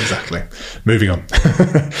 exactly. Moving on.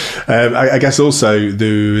 I guess also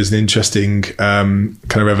there was an interesting kind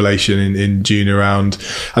of revelation in June around,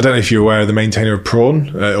 I don't know if you're aware of the maintainer of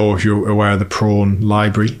Prawn or if you're aware of the Prawn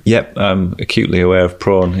library. Yep, I'm acutely aware of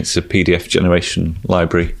Prawn. It's a PDF generation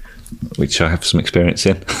library, which I have some experience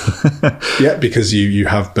in. Yeah, because you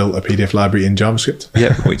have built a PDF library in JavaScript.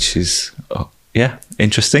 Yeah, which is...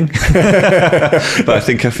 interesting. But I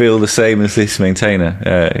think I feel the same as this maintainer.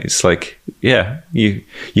 It's like, you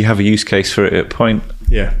have a use case for it at a point.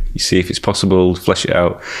 Yeah. You see if it's possible, flesh it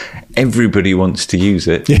out. Everybody wants to use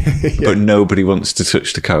it, but nobody wants to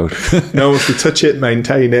touch the code. No one wants to touch it,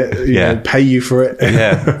 maintain it, you know, pay you for it.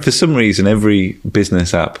 Yeah. For some reason, every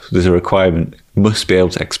business app, there's a requirement, must be able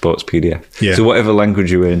to export to PDF. Yeah. So whatever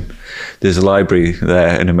language you're in, there's a library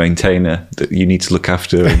there and a maintainer that you need to look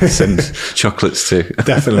after and send chocolates to.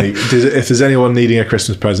 Definitely. If there's anyone needing a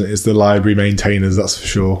Christmas present, it's the library maintainers, that's for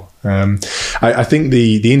sure. I think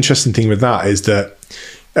the interesting thing with that is that,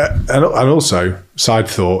 and also side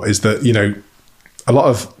thought is that, you know, a lot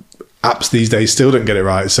of apps these days still don't get it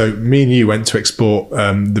right. So me and you went to export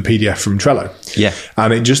the PDF from Trello. Yeah.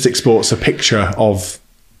 And it just exports a picture of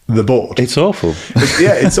the board. It's awful.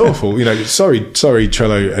 It's awful. You know, sorry,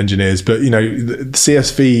 Trello engineers, but you know, the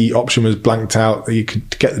CSV option was blanked out. You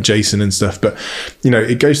could get the JSON and stuff, but you know,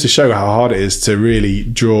 it goes to show how hard it is to really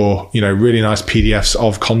draw, you know, really nice PDFs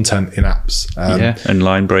of content in apps. And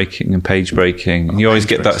line breaking and page breaking. You always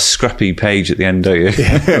get that scrappy page at the end, don't you?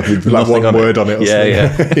 Yeah. With like one word on it. Or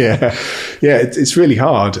Yeah. It's really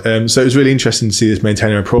hard. So it was really interesting to see this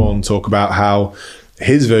maintainer of Prawn talk about how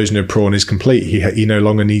his version of Prawn is complete. He no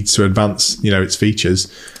longer needs to advance, you know, its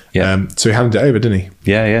features. Yeah. So he handed it over, didn't he?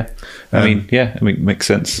 Yeah. I mean, it makes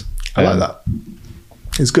sense. I like that.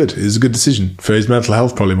 It's good. It's a good decision for his mental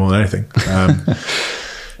health, probably more than anything.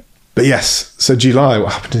 But yes, so July,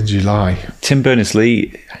 what happened in July? Tim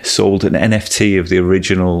Berners-Lee sold an NFT of the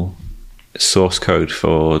original source code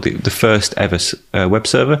for the first ever web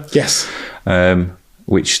server. Yes.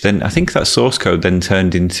 Which then, I think that source code then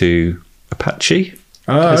turned into Apache.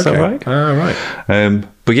 Is that right? Right.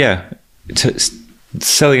 But yeah,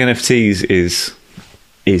 selling NFTs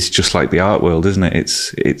is just like the art world, isn't it?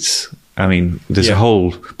 It's. I mean, there's a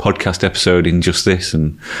whole podcast episode in just this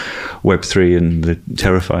and Web3 and the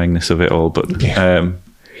terrifyingness of it all. But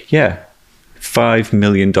 $5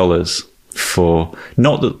 million for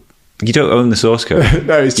not that you don't own the source code.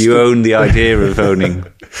 No, you own the idea of owning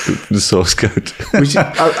the source code. Which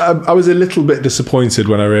I was a little bit disappointed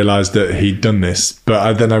when I realised that he'd done this,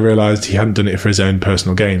 but then I realised he hadn't done it for his own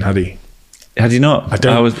personal gain, had he? Had he not? I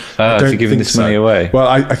don't giving this money away.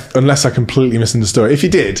 Well, unless I completely misunderstood. If he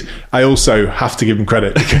did, I also have to give him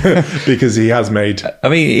credit because he has made. I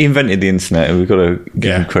mean, he invented the internet, and we've got to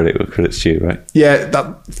give him credit where credit's due, right?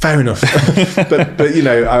 Yeah, fair enough. but you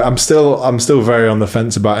know, I'm still very on the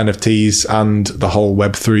fence about NFTs and the whole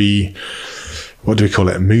Web3. What do we call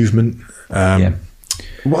it? Movement.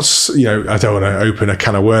 What's, you know, I don't want to open a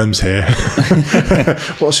can of worms here.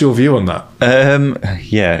 What's your view on that?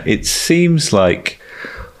 It seems like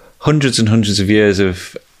hundreds and hundreds of years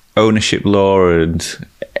of ownership law and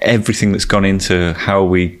everything that's gone into how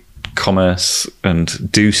we commerce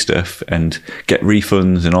and do stuff and get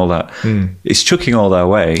refunds and all that. It's chucking all that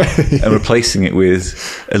away and replacing it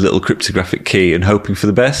with a little cryptographic key and hoping for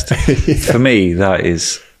the best. For me, that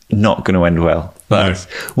is not going to end well. No.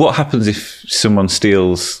 What happens if someone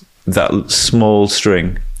steals that small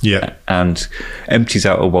string and empties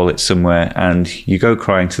out a wallet somewhere, and you go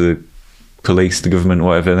crying to the police, the government,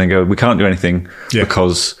 whatever, and they go, we can't do anything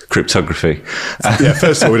because cryptography.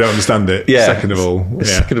 First of all, we don't understand it. Second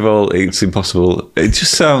of all, it's impossible. It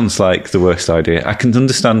just sounds like the worst idea. I can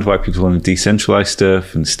understand why people want to decentralize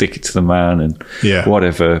stuff and stick it to the man and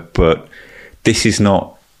whatever, but this is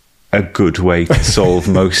not a good way to solve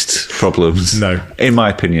most problems. No. In my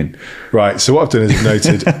opinion. Right. So what I've done is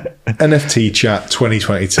noted NFT chat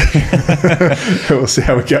 2022. We'll see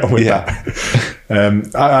how we get on with that.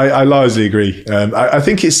 I largely agree. I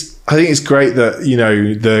think it's great that, you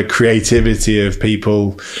know, the creativity of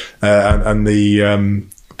people and the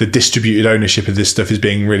distributed ownership of this stuff is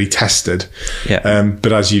being really tested.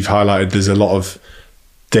 But as you've highlighted, there's a lot of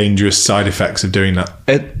dangerous side effects of doing that.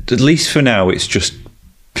 At least for now, it's just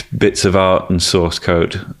bits of art and source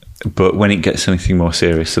code, but when it gets anything more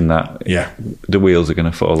serious than that, the wheels are going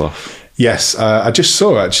to fall off. Yes, I just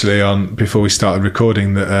saw actually before we started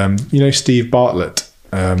recording that you know Steve Bartlett.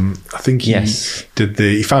 I think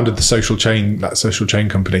he founded the social chain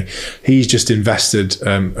company. He's just invested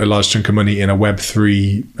a large chunk of money in a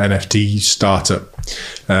Web3 NFT startup,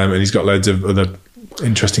 and he's got loads of other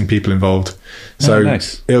interesting people involved. So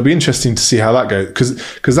nice. It'll be interesting to see how that goes,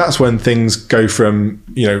 because that's when things go from,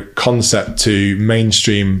 you know, concept to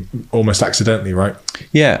mainstream almost accidentally, right?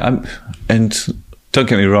 Yeah, and don't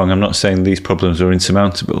get me wrong, I'm not saying these problems are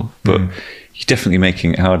insurmountable, but you're definitely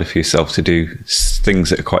making it harder for yourself to do things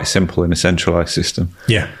that are quite simple in a centralized system.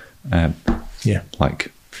 Yeah.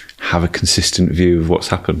 Like have a consistent view of what's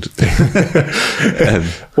happened.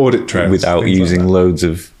 Audit trails. Without using loads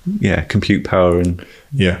of compute power and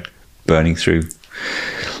burning through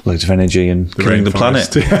loads of energy and killing the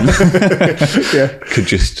planet.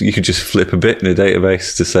 You could just flip a bit in a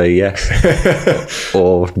database to say yes.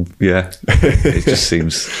 Or it just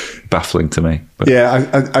seems baffling to me. But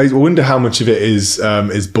I wonder how much of it is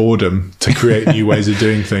boredom to create new ways of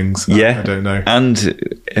doing things. I don't know.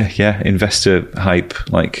 And investor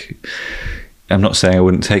hype. Like, I'm not saying I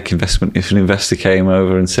wouldn't take investment if an investor came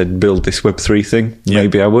over and said build this Web3 thing.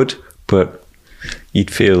 Maybe I would, but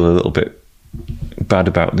you'd feel a little bit bad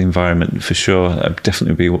about the environment for sure. I'd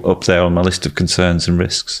definitely be up there on my list of concerns and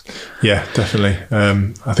risks. Yeah, definitely.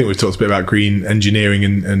 I think we've talked a bit about green engineering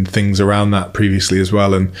and things around that previously as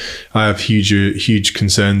well, and I have huge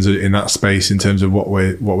concerns in that space in terms of what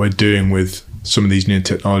we're doing with some of these new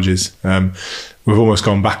technologies. We've almost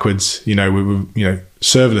gone backwards, you know,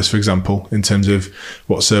 serverless, for example, in terms of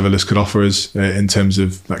what serverless could offer us in terms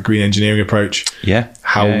of that green engineering approach.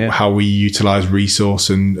 How we utilize resource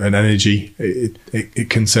and energy. It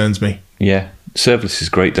concerns me. Yeah. Serverless is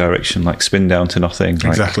great direction, like spin down to nothing.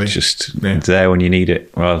 Exactly. Like just there when you need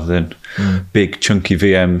it, rather than big chunky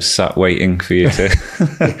VMs sat waiting for you to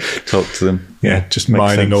talk to them. Yeah, just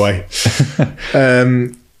mining away.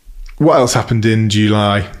 What else happened in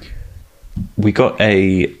July? We got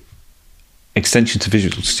a extension to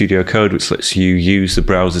Visual Studio Code, which lets you use the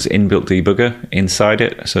browser's inbuilt debugger inside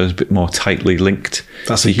it, so it's a bit more tightly linked.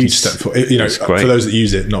 That's a huge step for those that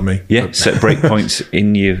use it, not me. Yeah, set breakpoints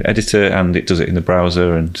in your editor, and it does it in the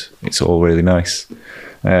browser, and it's all really nice.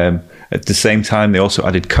 At the same time, they also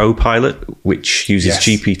added Copilot, which uses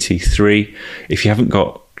GPT-3. If you haven't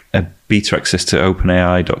got a beta access to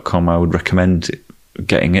OpenAI.com, I would recommend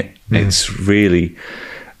getting it. It's really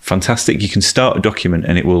fantastic. You can start a document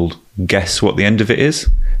and it will guess what the end of it is,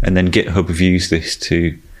 and then GitHub have used this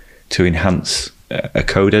to enhance a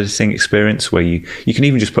code editing experience where you can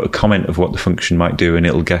even just put a comment of what the function might do and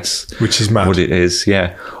it'll guess, which is mad, what it is.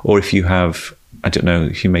 Or if you have, I don't know,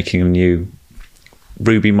 if you're making a new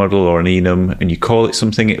Ruby model or an enum and you call it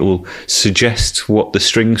something, it will suggest what the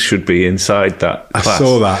strings should be inside that class. I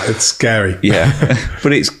saw that. It's scary.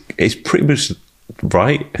 But it's pretty much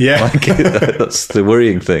right. That's the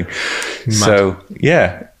worrying thing.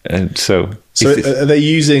 Mad. So are they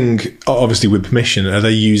using, obviously with permission, are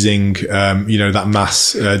they using that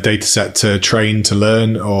mass data set to train to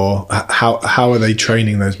learn, or how are they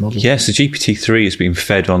training those models? So GPT-3 has been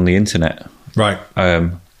fed on the internet, right?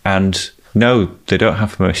 And no, they don't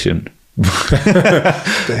have permission.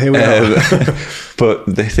 But here we are. But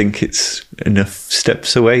they think it's enough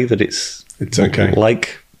steps away that it's okay.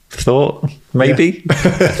 Like thought, maybe.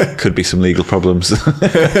 Could be some legal problems.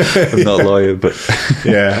 I'm not a lawyer, but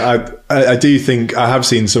I do think I have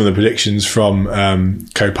seen some of the predictions from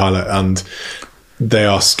Copilot, and they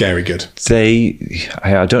are scary good.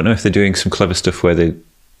 I don't know if they're doing some clever stuff where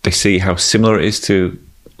they see how similar it is to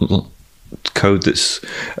code that's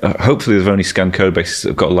hopefully they've only scanned code bases that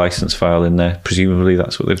have got a license file in there. Presumably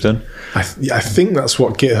that's what they've done. I think that's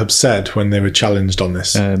what GitHub said when they were challenged on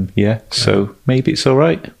this. So maybe it's all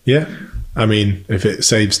right. I mean, if it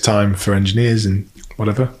saves time for engineers and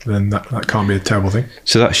whatever, then that can't be a terrible thing.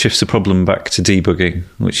 So that shifts the problem back to debugging,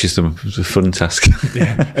 which is the fun task.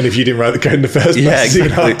 And if you didn't write the code in the first place,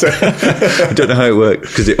 exactly. I don't know how it worked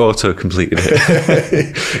because it auto completed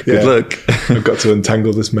it. Good luck. I've got to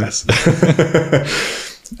untangle this mess.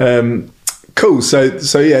 Cool. So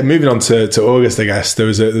moving on to August, I guess there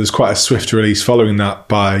was quite a swift release following that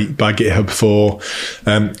by GitHub for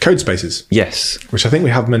code spaces. Yes, which I think we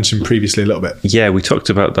have mentioned previously a little bit. Yeah, we talked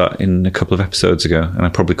about that in a couple of episodes ago, and I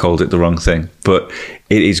probably called it the wrong thing, but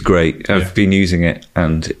it is great. I've been using it,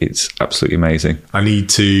 and it's absolutely amazing. I need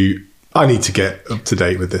to get up to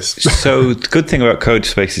date with this. So the good thing about code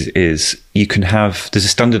spaces is there's a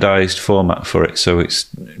standardized format for it. So it's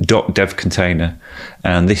 .dev container,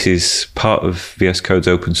 and this is part of VS Code's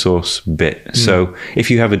open source bit. So if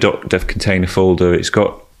you have a .dev container folder, it's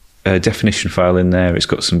got a definition file in there. It's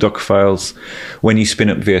got some Docker files. When you spin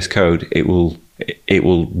up VS Code, it will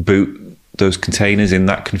boot those containers in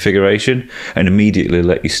that configuration and immediately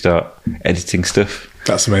let you start editing stuff.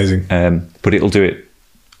 That's amazing. But it'll do it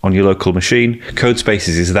on your local machine. Code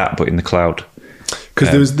Spaces is that, but in the cloud.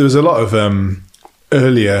 Because there was a lot of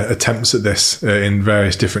earlier attempts at this in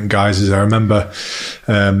various different guises. I remember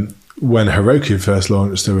when Heroku first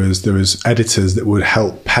launched, there was editors that would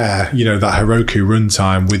help pair, that Heroku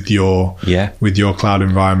runtime with your cloud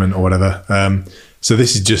environment or whatever. So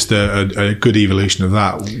this is just a good evolution of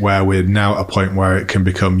that, where we're now at a point where it can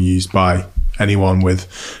become used by anyone with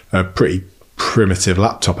a pretty primitive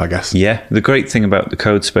laptop, I guess. Yeah, the great thing about the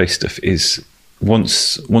CodeSpace stuff is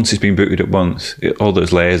once it's been booted at once, all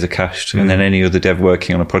those layers are cached, and then any other dev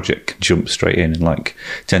working on a project can jump straight in like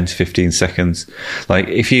 10 to 15 seconds. Like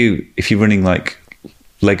if you're running like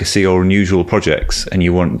legacy or unusual projects and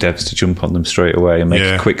you want devs to jump on them straight away and make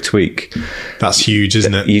a quick tweak, that's huge,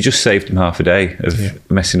 isn't it? You just saved them half a day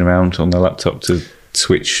of messing around on their laptop to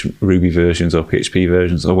switch Ruby versions or PHP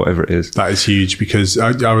versions or whatever it is. That is huge, because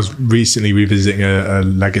I was recently revisiting a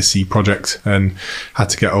legacy project and had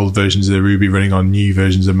to get old versions of Ruby running on new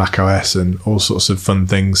versions of macOS and all sorts of fun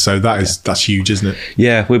things. So that's huge, isn't it?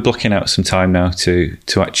 Yeah, we're blocking out some time now to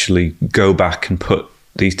actually go back and put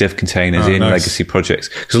these dev containers in legacy projects,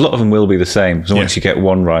 because a lot of them will be the same. So once you get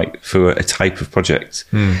one right for a type of project,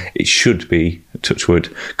 it should be, touch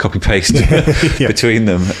wood, copy paste between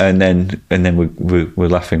them, and then we're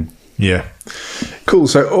laughing. Yeah, cool.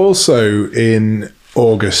 So also in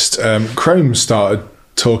August, Chrome started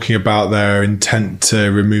talking about their intent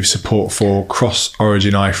to remove support for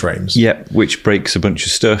cross-origin iframes. Yep, which breaks a bunch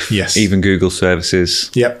of stuff. Yes, even Google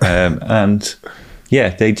services. Yep, and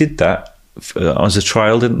they did that as a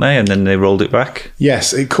trial, didn't they? And then they rolled it back.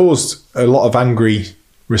 Yes, it caused a lot of angry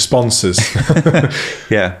responses.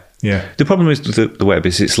 Yeah. The problem with the web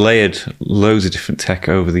is it's layered loads of different tech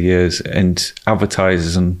over the years, and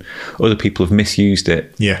advertisers and other people have misused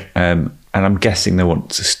it. Yeah. And I'm guessing they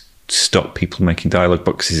want to stop people making dialog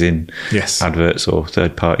boxes in adverts or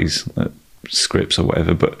third parties scripts or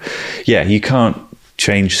whatever. But yeah, you can't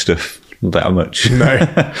change stuff that much. No.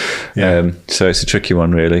 So it's a tricky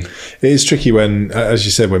one, really. It is tricky when, as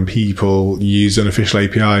you said, when people use unofficial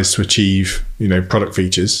APIs to achieve, product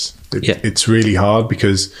features. It's really hard,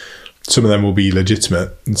 because some of them will be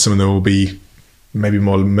legitimate and some of them will be maybe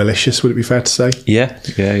more malicious. Would it be fair to say? Yeah.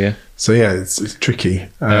 So yeah, it's tricky.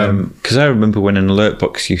 Because I remember when an alert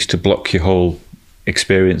box used to block your whole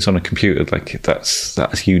experience on a computer, like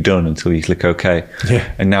that's you done until you click OK.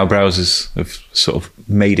 Yeah. And now browsers have sort of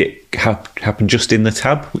made it happen just in the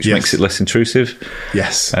tab, which makes it less intrusive.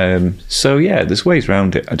 Yes. So yeah, there's ways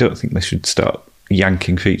around it. I don't think they should start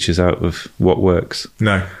yanking features out of what works.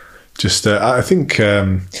 No. Just, I think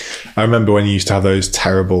I remember when you used to have those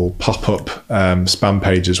terrible pop-up spam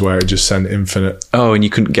pages where it just sent infinite. Oh, and you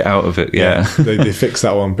couldn't get out of it. Yeah, they fixed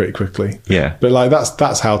that one pretty quickly. Yeah, but like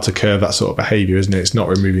that's how to curb that sort of behaviour, isn't it? It's not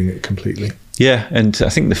removing it completely. Yeah, and I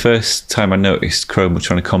think the first time I noticed Chrome were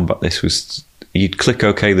trying to combat this was you'd click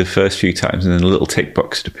OK the first few times, and then a little tick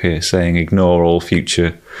box would appear saying "Ignore all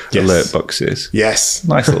future alert boxes." Yes,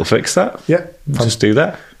 nice little fix. That just do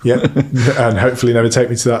that. Yeah, and hopefully never take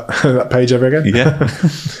me to that page ever again.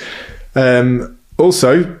 Yeah.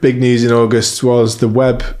 Also, big news in August was the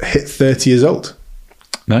web hit 30 years old.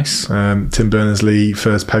 Nice. Tim Berners-Lee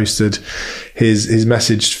first posted his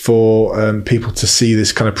message for people to see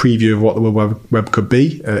this kind of preview of what the web could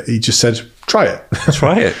be. He just said, try it.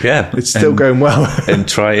 Try it, yeah. It's still going well. And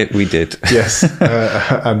try it, we did. Yes.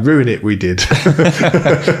 And ruin it, we did.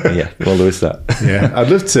 Yeah, well, there is that. Yeah, I'd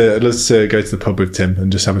love to go to the pub with Tim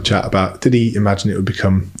and just have a chat about, did he imagine it would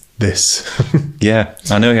become this? Yeah,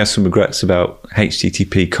 I know he has some regrets about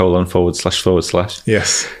http://.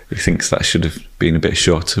 Yes. He thinks that should have been a bit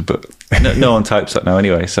shorter, but no one types that now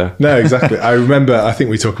anyway. So no, exactly. I think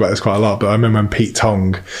we talk about this quite a lot, but I remember when Pete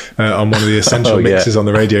Tong on one of the essential mixes on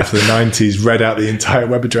the radio for the 90s read out the entire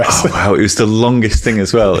web address. Oh, wow, it was the longest thing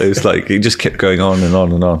as well. It was like it just kept going on and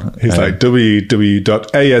on and on. He's like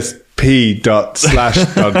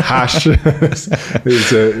www.asp./hash.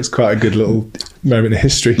 It's quite a good little moment in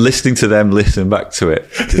history. Listening to them listen back to it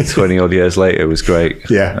 20 odd years later was great.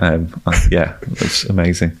 Yeah. It was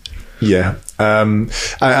amazing. Yeah. And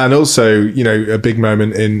also, a big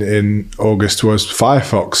moment in August was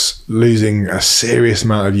Firefox losing a serious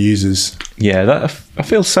amount of users. Yeah, I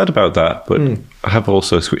feel sad about that, but I have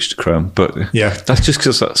also switched to Chrome. But that's just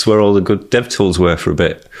because that's where all the good dev tools were for a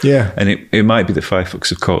bit. Yeah. And it might be that Firefox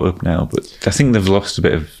have caught up now, but I think they've lost a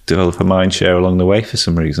bit of developer mindshare along the way for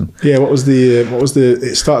some reason. Yeah, what was the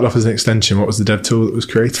it started off as an extension. What was the dev tool that was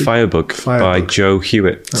created? Firebug. By Joe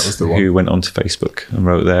Hewitt, that was the one. Who went onto Facebook and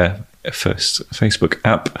wrote their first Facebook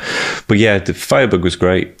app. But yeah, the Firebug was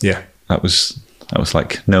great. Yeah. That was I was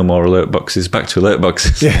like, no more alert boxes, back to alert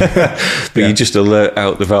boxes. But you just alert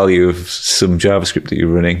out the value of some JavaScript that you're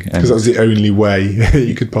running. Because that was the only way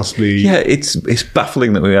you could possibly... Yeah, it's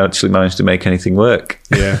baffling that we actually managed to make anything work.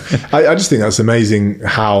 Yeah. I just think that's amazing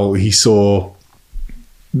how he saw...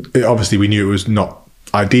 Obviously, we knew it was not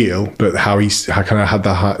ideal, but how kind of had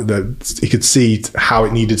that he could see how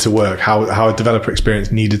it needed to work, how a developer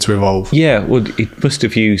experience needed to evolve. Yeah, well, it must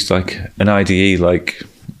have used like an IDE like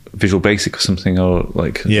Visual Basic or something, or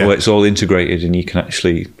like where it's all integrated and you can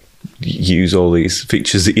actually use all these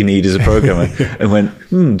features that you need as a programmer. And went,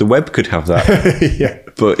 the web could have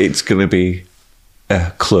that, but it's going to be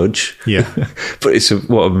a kludge. But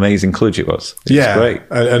what an amazing kludge it was. It's great.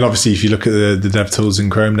 And obviously, if you look at the dev tools in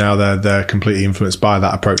Chrome now, they're completely influenced by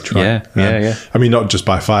that approach, right? Yeah. I mean, not just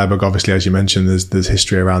by Firebug. Obviously, as you mentioned, there's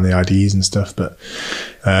history around the IDEs and stuff. But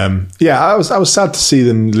I was sad to see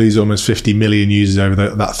them lose almost 50 million users over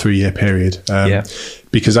that 3-year period.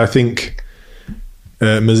 Because I think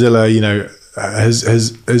Mozilla,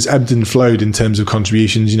 has ebbed and flowed in terms of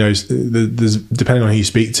contributions. There's depending on who you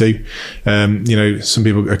speak to, some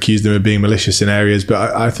people accuse them of being malicious in areas,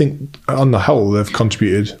 but I think on the whole they've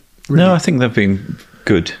contributed. Really. No, I think they've been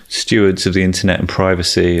good stewards of the internet and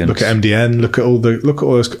privacy. And look at MDN. Look at all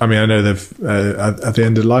those. I mean, I know they've at the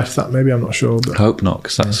end of life. That maybe I'm not sure. But. I hope not,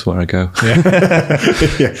 because that's where I go.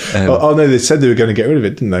 No, they said they were going to get rid of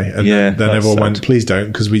it, didn't they? And then everyone went, please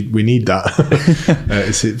don't, because we need that.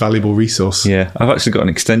 It's a valuable resource. Yeah, I've actually got an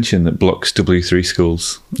extension that blocks W3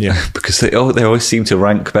 schools. Yeah, because they always seem to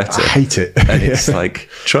rank better. I hate it. And it's like,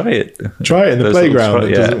 try it in the playground.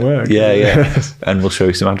 It doesn't work. Yeah. And we'll show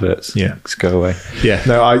you some adverts. Yeah, just go away. Yeah,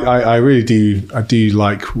 no, I really do. I do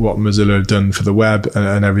like what Mozilla have done for the web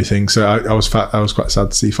and everything. So I was quite sad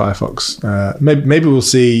to see Firefox. Maybe we'll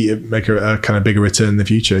see it make a kind of bigger return in the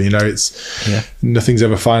future. It's nothing's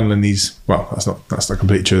ever final in these. Well, that's not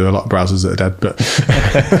completely true. There are a lot of browsers that are dead, but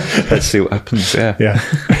let's see what happens. Yeah.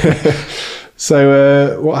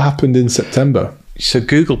 So what happened in September? So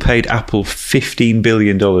Google paid Apple $15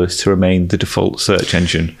 billion to remain the default search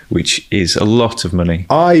engine, which is a lot of money.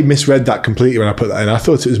 I misread that completely when I put that in. I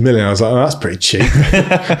thought it was million. I was like, oh, that's pretty cheap.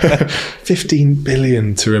 $15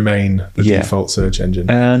 billion to remain the default search engine.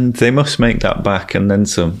 And they must make that back and then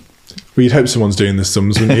some. Well, you'd hope someone's doing the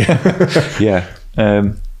sums, wouldn't you? Yeah.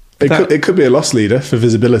 It could be a loss leader for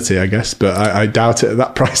visibility, I guess, but I doubt it at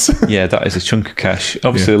that price. Yeah, that is a chunk of cash.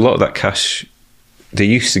 Obviously, a lot of that cash they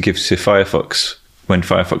used to give to Firefox when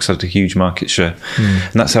Firefox had a huge market share.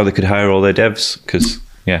 And that's how they could hire all their devs, because,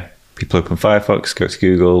 people open Firefox, go to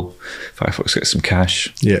Google, Firefox gets some cash.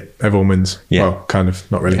 Yeah, everyone wins. Yeah. Well, kind of,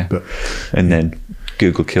 not really. But and then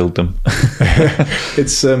Google killed them.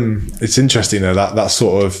 It's interesting, though, that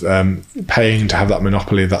sort of paying to have that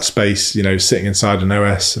monopoly of that space, sitting inside an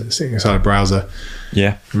OS, sitting inside a browser.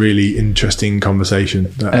 Yeah. Really interesting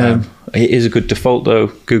conversation. It is a good default, though.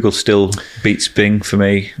 Google still beats Bing for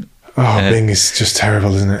me. Bing is just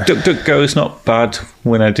terrible, isn't it? DuckDuckGo is not bad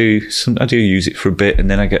when I do use it for a bit, and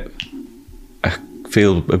then I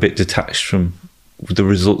feel a bit detached from the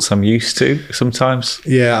results I'm used to sometimes.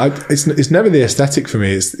 Yeah, it's never the aesthetic for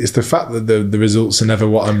me. It's the fact that the results are never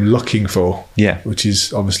what I'm looking for. Yeah, which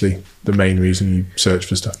is obviously the main reason you search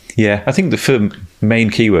for stuff. Yeah, I think for main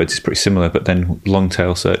keywords is pretty similar, but then long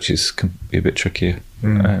tail searches can be a bit trickier.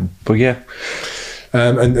 But yeah.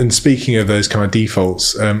 And speaking of those kind of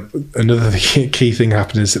defaults, another key thing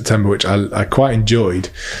happened in September, which I quite enjoyed,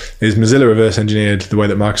 is Mozilla reverse engineered the way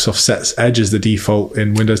that Microsoft sets Edge as the default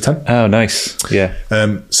in Windows 10. Oh, nice. Yeah.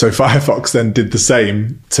 So Firefox then did the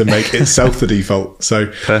same to make itself the default. So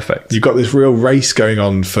perfect. You've got this real race going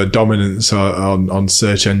on for dominance on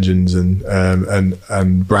search engines and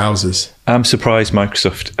browsers. I'm surprised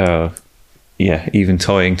Microsoft even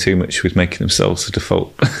toying too much with making themselves the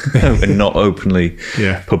default and not openly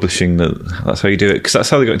publishing that's how you do it, because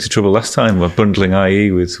that's how they got into trouble last time, we're bundling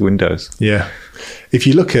IE with Windows. Yeah. If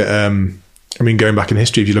you look at going back in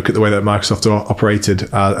history, if you look at the way that Microsoft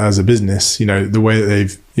operated as a business, the way that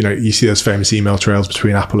they've, you see those famous email trails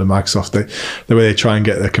between Apple and Microsoft, the way they try and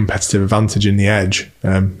get a competitive advantage in the edge,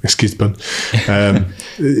 excuse the pun,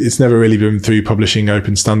 it's never really been through publishing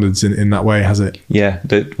open standards in that way, has it? Yeah.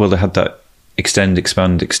 They had that extend,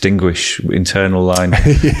 expand, extinguish internal line.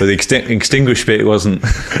 But the extinguish bit wasn't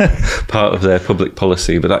part of their public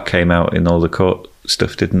policy, but that came out in all the court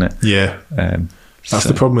stuff, didn't it? Yeah. That's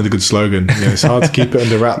the problem with a good slogan. It's hard to keep it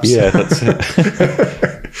under wraps. Yeah, that's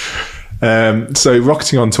it. So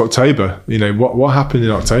rocketing on to October, what happened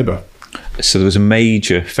in October? So there was a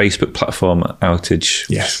major Facebook platform outage,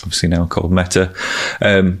 yes, obviously now called Meta,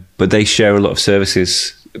 but they share a lot of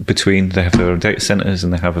services between. They have their own data centers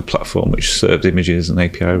and they have a platform which serves images and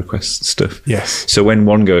API requests and stuff. Yes. So when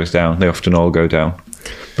one goes down, they often all go down.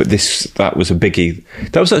 But that was a biggie.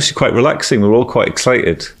 That was actually quite relaxing. We were all quite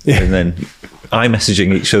excited. Yeah. And then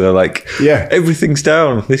iMessaging each other like, everything's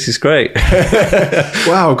down. This is great.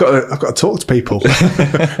 Wow, I've got to talk to people.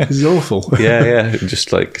 This is awful. Yeah.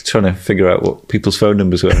 Just like trying to figure out what people's phone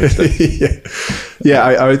numbers were. And stuff.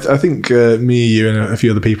 I think me, you, and a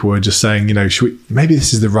few other people were just saying, maybe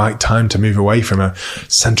this is the right time to move away from a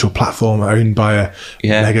central platform owned by a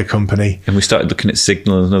mega company. And we started looking at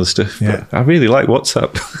Signal and other stuff. Yeah. I really like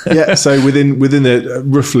WhatsApp. So within a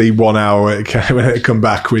roughly 1 hour when it come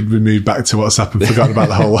back, we'd moved back to WhatsApp and forgotten about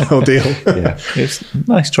the whole deal. Yeah, it's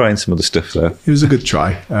nice trying some other stuff though. It was a good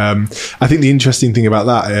try. I think the interesting thing about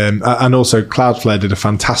that, and also Cloudflare did a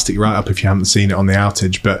fantastic write-up if you haven't seen it on the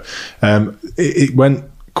outage, but it went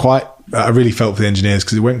quite, I really felt for the engineers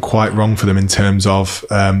because it went quite wrong for them in terms of,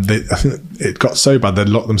 I think it got so bad they'd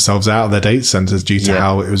locked themselves out of their data centers due to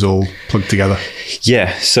how it was all plugged together.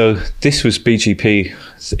 Yeah, so this was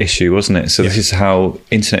BGP's issue, wasn't it? So this is how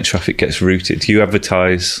internet traffic gets routed. You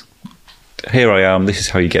advertise, here I am, this is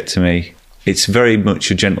how you get to me. It's very much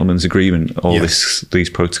a gentleman's agreement, these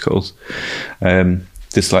protocols.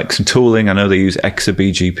 There's like some tooling. I know they use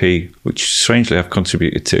ExaBGP, which strangely I've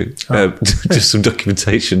contributed to. Just some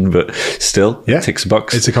documentation, but still, ticks a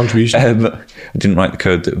box. It's a contribution. I didn't write the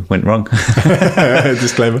code that went wrong.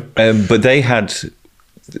 Disclaimer. But they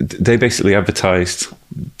basically advertised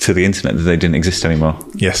to the internet that they didn't exist anymore.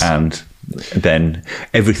 Yes. And then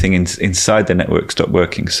everything inside their network stopped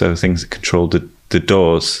working. So things that controlled the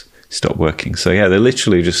doors stopped working. So they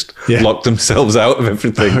literally just locked themselves out of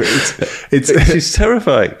everything. It's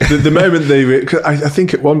terrifying. The moment I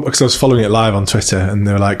think at one, because I was following it live on Twitter, and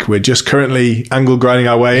they were like, "We're just currently angle grinding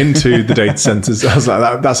our way into the data centers." I was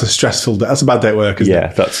like, "That's that's a bad day at work." Isn't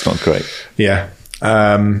it? That's not great. Yeah.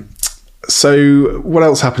 So what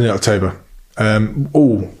else happened in October?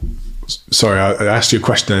 Sorry, I asked you a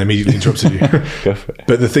question and immediately interrupted you. Go for it.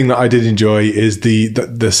 But the thing that I did enjoy is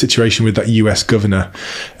the situation with that US governor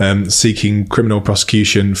seeking criminal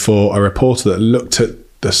prosecution for a reporter that looked at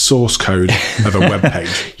the source code of a web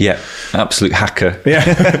page. Yeah, absolute hacker. Yeah,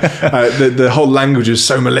 the whole language is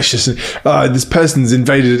so malicious. And, this person's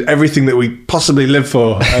invaded everything that we possibly live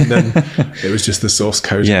for, and then it was just the source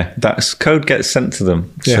code. Yeah, that code gets sent to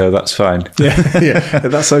them, so that's fine. Yeah,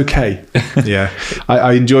 that's okay. Yeah,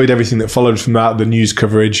 I enjoyed everything that followed from that. The news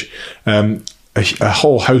coverage, a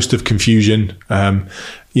whole host of confusion.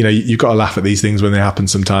 You've got to laugh at these things when they happen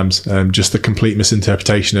sometimes. Just the complete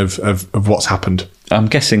misinterpretation of what's happened. I'm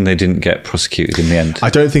guessing they didn't get prosecuted in the end. I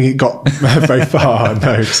don't think it got very far,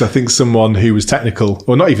 no, because I think someone who was technical,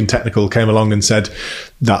 or not even technical, came along and said,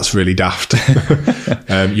 "That's really daft.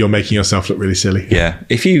 You're making yourself look really silly." Yeah.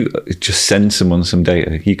 If you just send someone some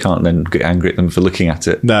data, you can't then get angry at them for looking at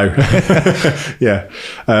it. No. Yeah.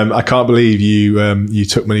 I can't believe you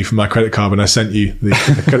took money from my credit card when I sent you the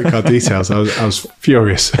credit card details. I was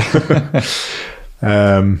furious.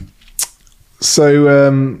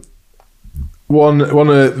 One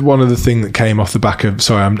of the thing that came off the back of,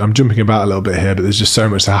 sorry, I'm jumping about a little bit here, but there's just so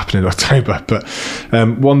much that happened in October. But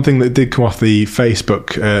one thing that did come off the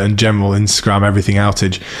Facebook and general Instagram everything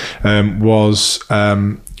outage was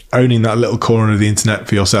owning that little corner of the internet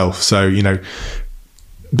for yourself. So,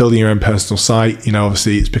 building your own personal site,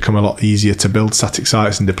 obviously it's become a lot easier to build static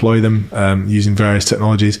sites and deploy them using various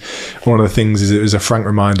technologies. One of the things is it was a frank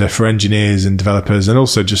reminder for engineers and developers, and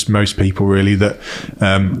also just most people really, that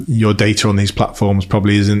your data on these platforms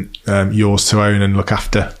probably isn't yours to own and look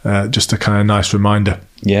after. Just a kind of nice reminder.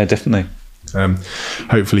 Yeah, definitely.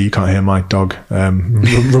 Hopefully you can't hear my dog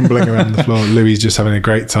rumbling around the floor. Louis is just having a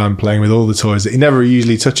great time playing with all the toys that he never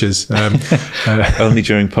usually touches. Only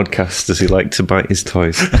during podcasts does he like to bite his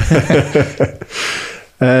toys.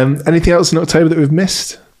 Anything else in October that we've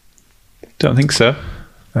missed? Don't think so.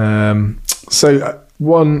 One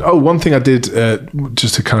thing I did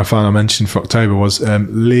just to kind of final mention for October was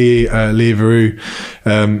Lee Veru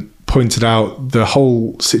pointed out the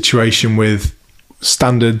whole situation with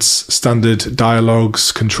standard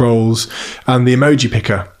dialogues, controls, and the emoji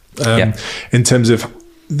picker. In terms of,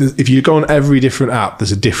 if you go on every different app,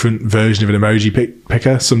 there's a different version of an emoji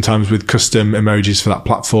picker, sometimes with custom emojis for that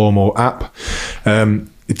platform or app.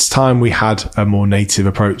 It's time we had a more native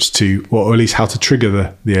approach to, or at least how to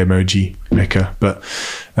trigger the emoji picker. But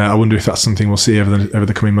I wonder if that's something we'll see over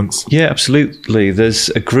the coming months. Yeah, absolutely. There's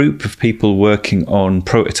a group of people working on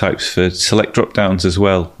prototypes for select drop-downs as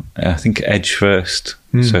well. I think Edge first,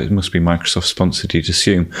 so it must be Microsoft sponsored, you'd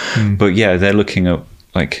assume. But yeah, they're looking at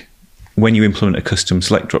like when you implement a custom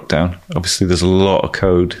select dropdown, obviously there's a lot of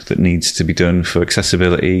code that needs to be done for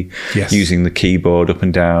accessibility, using the keyboard up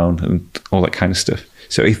and down and all that kind of stuff.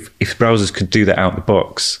 So if browsers could do that out the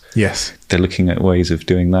box, they're looking at ways of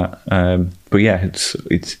doing that. But yeah,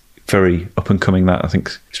 it's very up and coming. That I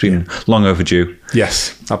think it's been long overdue.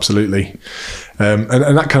 Yes, absolutely. And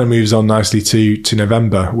that kind of moves on nicely to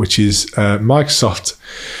November, which is Microsoft.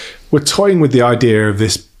 We're toying with the idea of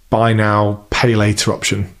this buy now, pay later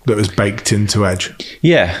option that was baked into Edge.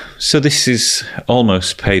 Yeah, so this is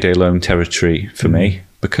almost payday loan territory for me,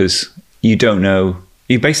 because you don't know.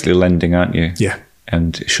 You're basically lending, aren't you? Yeah.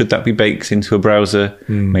 And should that be baked into a browser?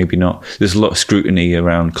 Maybe not. There's a lot of scrutiny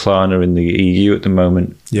around Klarna in the EU at the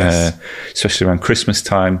moment, especially around Christmas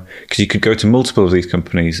time, because you could go to multiple of these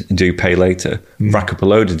companies and do pay later, rack up a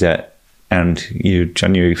load of debt, and your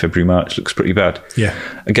January, February, March looks pretty bad. Yeah.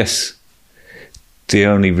 I guess the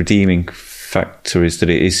only redeeming factor is that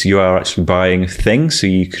you are actually buying a thing, so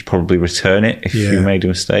you could probably return it if you made a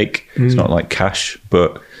mistake. It's not like cash,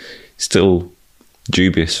 but still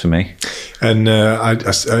dubious for me. And I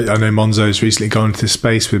know Monzo's recently gone into this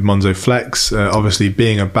space with Monzo Flex. Obviously,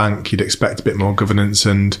 being a bank, you'd expect a bit more governance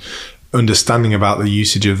and understanding about the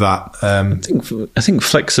usage of that. I think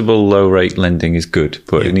flexible low rate lending is good,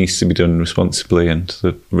 but it needs to be done responsibly and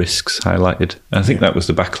the risks highlighted. I think that was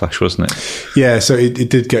the backlash, wasn't it? Yeah, so it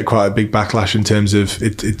did get quite a big backlash in terms of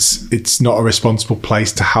it's not a responsible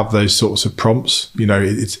place to have those sorts of prompts. You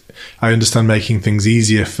know, I understand making things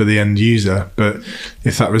easier for the end user, but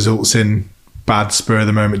if that results in bad spur of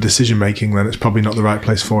the moment decision making, then it's probably not the right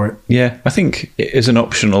place for it. Yeah, I think it is an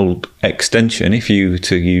optional extension. If you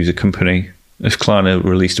to use a company, if Klarna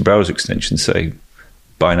released a browser extension, say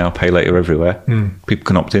buy now, pay later everywhere, people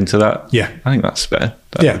can opt into that. Yeah, I think that's better.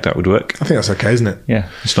 That would work. I think that's okay, isn't it? Yeah,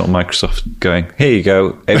 it's not Microsoft going, here you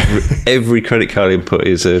go, every credit card input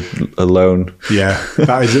is a loan. Yeah,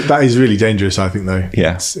 that is really dangerous, I think, though.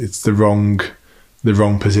 Yeah, it's the wrong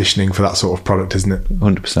positioning for that sort of product, isn't it?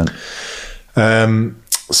 100%.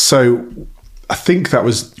 So I think that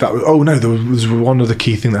was oh no, there was one other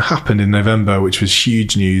key thing that happened in November, which was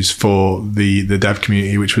huge news for the dev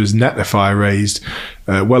community, which was Netlify raised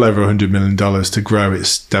well over $100 million to grow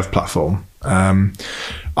its dev platform.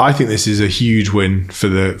 I think this is a huge win for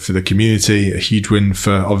the community, a huge win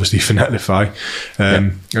for Netlify.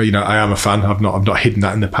 You know, I am a fan. I've not hidden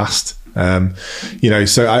that in the past. You know,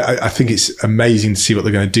 so I think it's amazing to see what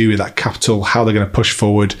they're going to do with that capital, how they're going to push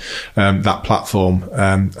forward that platform,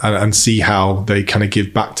 and see how they kind of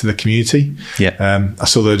give back to the community. I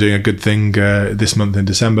saw they're doing a good thing this month in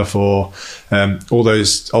December for all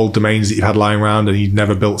those old domains that you had lying around and you'd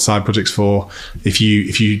never built side projects for. If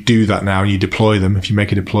you do that now and you deploy them, if you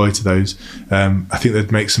make a deploy to those, I think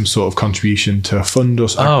they'd make some sort of contribution to a fund or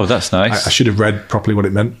something. Oh, that's nice. I should have read properly what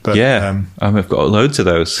it meant, but I've got loads of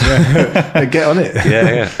those. Get on it.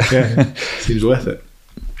 Yeah. Seems worth it.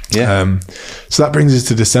 Yeah. So that brings us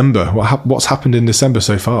to December. What's happened in December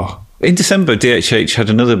so far? In December, DHH had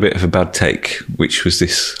another bit of a bad take, which was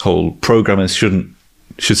this whole programmers should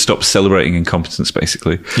stop celebrating incompetence,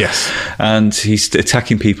 basically. Yes. And he's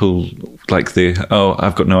attacking people like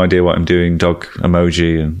I've got no idea what I'm doing, dog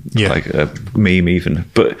emoji, and like a meme even.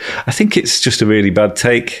 But I think it's just a really bad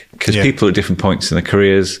take, because people are at different points in their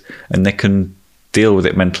careers and they can deal with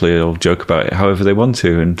it mentally or joke about it however they want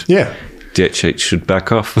to. And DHH should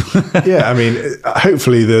back off. I mean,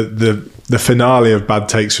 hopefully the finale of bad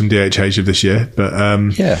takes from DHH of this year. But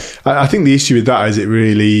I think the issue with that is it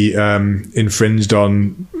really infringed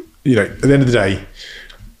on, you know, at the end of the day,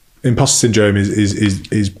 imposter syndrome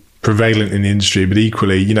is prevalent in the industry, but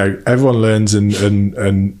equally, you know, everyone learns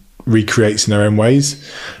and recreates in their own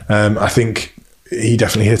ways. I think he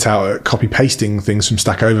definitely hit out at copy pasting things from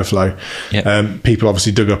Stack Overflow. People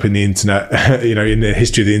obviously dug up in the internet, you know, in the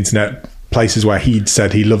history of the internet, places where he'd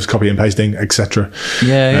said he loves copy and pasting, etc.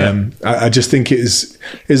 I just think it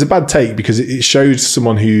was a bad take, because it showed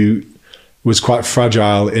someone who was quite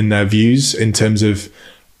fragile in their views in terms of,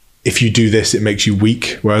 if you do this, it makes you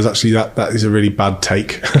weak. Whereas actually that is a really bad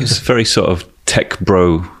take. It's very sort of tech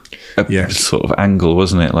bro sort of angle,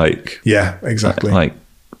 wasn't it? Like, exactly. Like,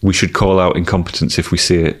 we should call out incompetence if we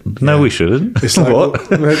see it. No, we shouldn't. It's like, what?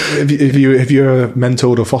 if you're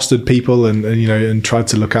mentored or fostered people and you know, and tried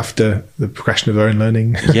to look after the progression of their own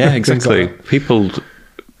learning. Yeah, exactly. People,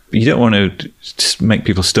 you don't want to just make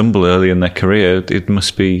people stumble early in their career. It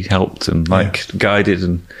must be helped and guided.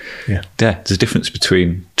 And there's a difference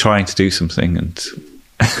between trying to do something and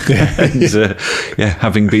And,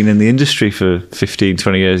 having been in the industry for 15,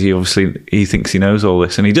 20 years, he thinks he knows all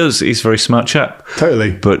this, and he does. He's a very smart chap.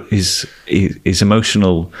 Totally. But his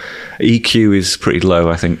emotional EQ is pretty low,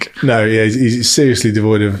 I think. No, yeah, he's seriously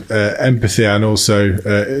devoid of empathy and also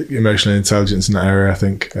emotional intelligence in that area, I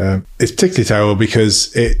think. It's particularly terrible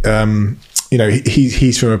because it...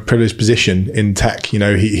 he's from a privileged position in tech.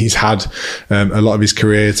 He's had a lot of his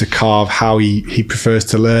career to carve how he prefers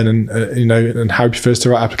to learn and how he prefers to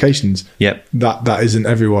write applications. Yep. That isn't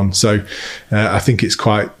everyone. So I think it's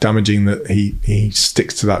quite damaging that he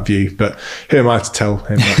sticks to that view. But who am I to tell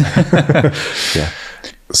him that? Yeah.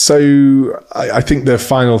 So I think the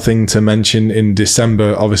final thing to mention in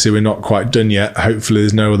December, obviously we're not quite done yet. Hopefully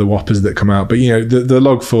there's no other whoppers that come out. But, the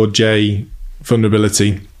Log4j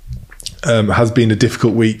vulnerability has been a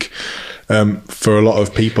difficult week for a lot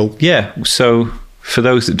of people. Yeah, so for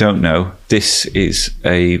those that don't know, this is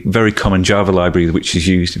a very common Java library which is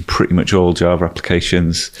used in pretty much all Java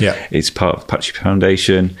applications. Yeah. It's part of Apache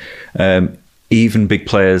Foundation. Even big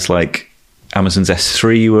players like Amazon's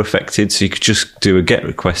S3 were affected, so you could just do a GET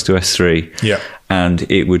request to S3, yeah, and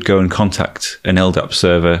it would go and contact an LDAP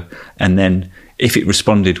server, and then if it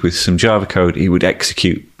responded with some Java code, it would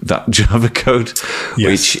execute that Java code,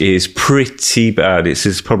 yes, which is pretty bad.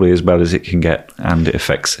 It's probably as bad as it can get, and it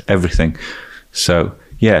affects everything. So,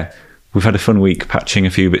 yeah, we've had a fun week patching a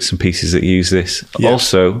few bits and pieces that use this. Yeah.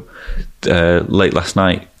 Also, late last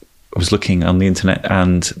night, I was looking on the internet,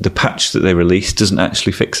 and the patch that they released doesn't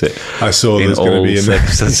actually fix it. I saw there's going to be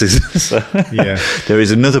circumstances. So, yeah, there is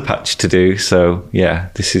another patch to do. So yeah,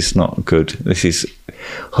 this is not good. This is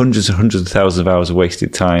hundreds and hundreds of thousands of hours of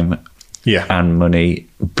wasted time, and money.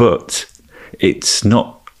 But it's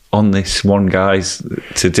not on this one guy's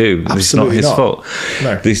to do. It's not his fault.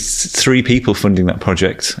 No. There's 3 people funding that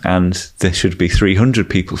project, and there should be 300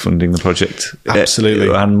 people funding the project.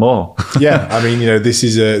 Absolutely, and more. Yeah, I mean, this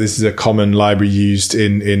is a common library used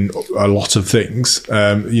in a lot of things.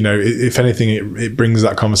 If anything, it brings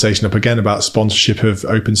that conversation up again about sponsorship of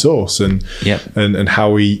open source and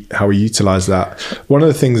how we utilize that. One of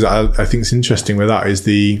the things that I think is interesting with that is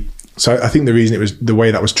So I think the reason it was the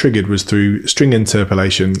way that was triggered was through string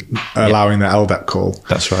interpolation, allowing the LDAP call.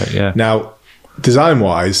 That's right, yeah. Now,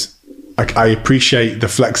 design-wise, I appreciate the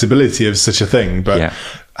flexibility of such a thing, but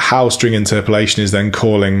how string interpolation is then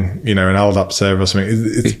calling, an LDAP server or something,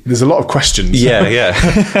 there's a lot of questions.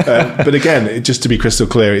 But again, just to be crystal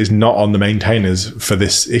clear, it is not on the maintainers for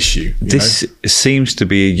this issue. This seems to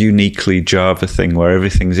be a uniquely Java thing where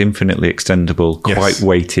everything's infinitely extendable, quite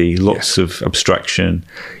weighty, lots of abstraction.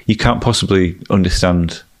 You can't possibly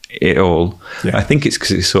understand it all. Yeah. I think it's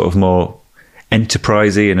because it's sort of more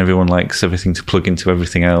enterprisey and everyone likes everything to plug into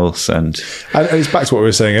everything else, and it's back to what we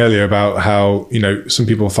were saying earlier about how some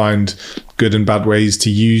people find good and bad ways to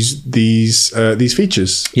use these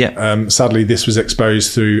features. Sadly, this was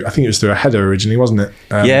exposed through, I think it was through a header originally, wasn't it?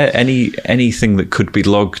 Anything that could be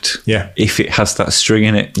logged, if it has that string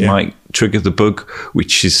in it, might trigger the bug,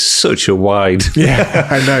 which is such a wide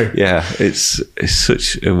I know. It's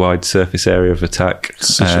such a wide surface area of attack.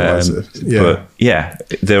 Such a wide surface. But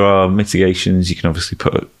there are mitigations. You can obviously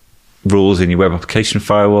put rules in your web application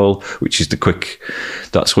firewall, which is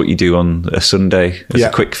that's what you do on a Sunday as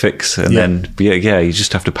a quick fix, and then you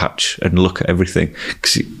just have to patch and look at everything,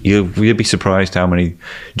 because you'll be surprised how many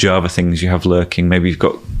Java things you have lurking. Maybe you've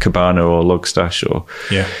got Kibana or Logstash, or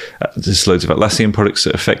there's loads of Atlassian products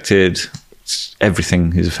that are affected.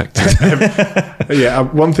 Everything is affected.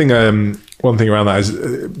 One thing around that is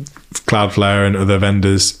Cloudflare and other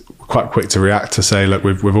vendors quite quick to react to say, look,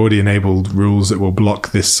 we've already enabled rules that will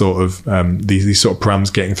block this sort of these sort of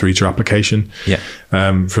params getting through to your application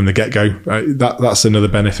from the get-go. That's another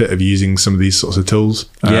benefit of using some of these sorts of tools.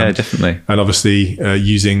 Definitely. And obviously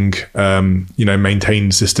using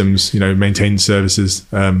maintained systems, maintained services.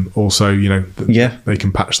 Also, they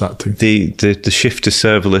can patch that too. The shift to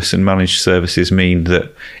serverless and managed services mean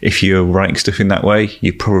that if you're writing stuff in that way,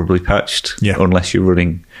 you're probably patched, unless you're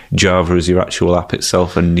running Java as your actual app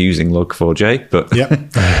itself and using Log4j, but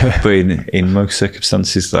in most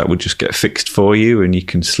circumstances that would just get fixed for you and you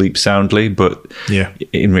can sleep soundly. But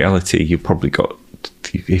in reality, you've probably got,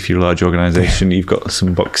 if you're a large organization, you've got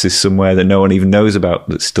some boxes somewhere that no one even knows about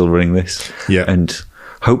that's still running this, and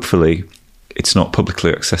hopefully it's not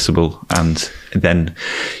publicly accessible. And then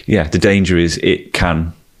the danger is it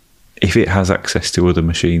can, if it has access to other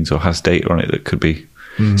machines or has data on it that could be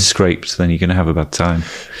scraped, then you're going to have a bad time.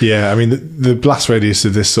 I mean the blast radius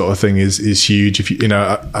of this sort of thing is huge. If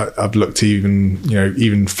I've looked,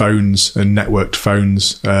 even phones and networked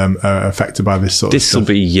phones are affected by this sort of stuff. This will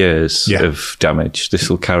be years of damage.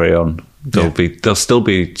 This will carry on They'll still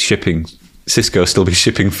be shipping. Cisco will still be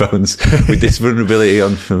shipping phones with this vulnerability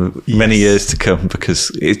on for many years to come, because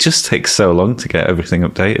it just takes so long to get everything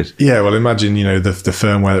updated. Yeah, well, imagine, the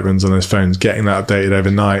firmware that runs on those phones, getting that updated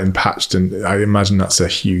overnight and patched, and I imagine that's a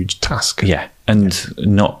huge task. Yeah, and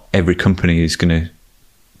not every company is going to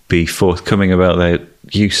be forthcoming about their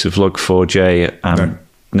use of Log4j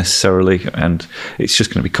necessarily, and it's just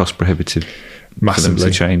going to be cost prohibitive. Massively. For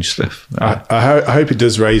them to change stuff. I hope it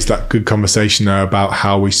does raise that good conversation now about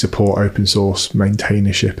how we support open source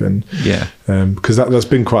maintainership, and because that's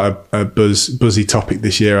been quite a buzzy topic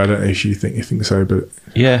this year. I don't know if you think so, but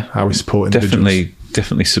how we support individuals.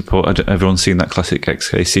 Definitely support. Everyone's seen that classic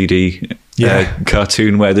XKCD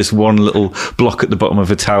cartoon where there's one little block at the bottom of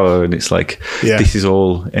a tower, and it's like this is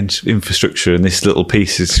all infrastructure, and this little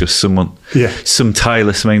piece is just some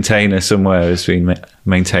tireless maintainer somewhere has been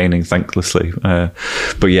maintaining thanklessly.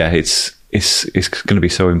 But it's going to be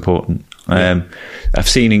so important. I've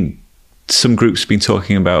seen some groups been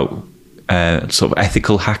talking about sort of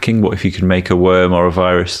ethical hacking. What if you could make a worm or a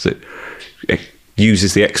virus that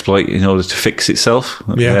uses the exploit in order to fix itself?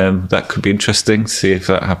 That could be interesting to see if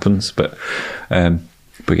that happens. But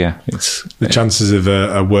it's the chances of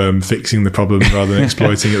a worm fixing the problem rather than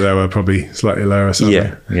exploiting it though are probably slightly lower. This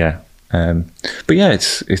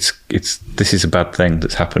is a bad thing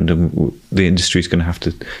that's happened, and the industry is going to have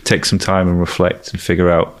to take some time and reflect and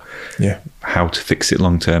figure out how to fix it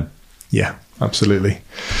long term. Yeah, absolutely.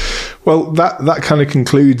 Well, that kind of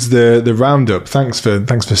concludes the roundup. Thanks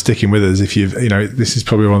for sticking with us. If you've this is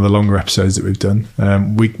probably one of the longer episodes that we've done.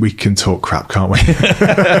 We can talk crap, can't we?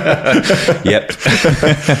 Yep.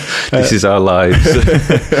 This is our lives.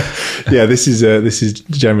 Yeah, this is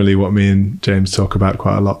generally what me and James talk about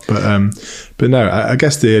quite a lot. But no, I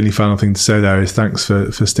guess the only final thing to say there is thanks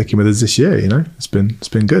for sticking with us this year. It's been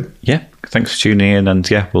good. Yeah, thanks for tuning in, and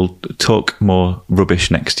we'll talk more rubbish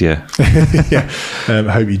next year. I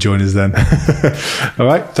hope you join us then. All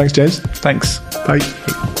right, thanks, James. Thanks. Bye.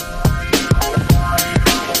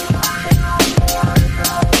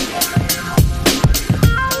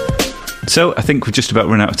 So I think we've just about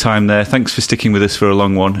run out of time there. Thanks for sticking with us for a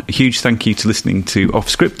long one. A huge thank you to listening to Off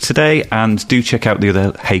Script today, and do check out the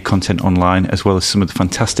other Hey content online, as well as some of the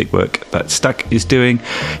fantastic work that Stack is doing.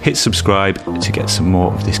 Hit subscribe to get some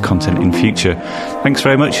more of this content in future. Thanks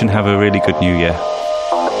very much, and have a really good new year.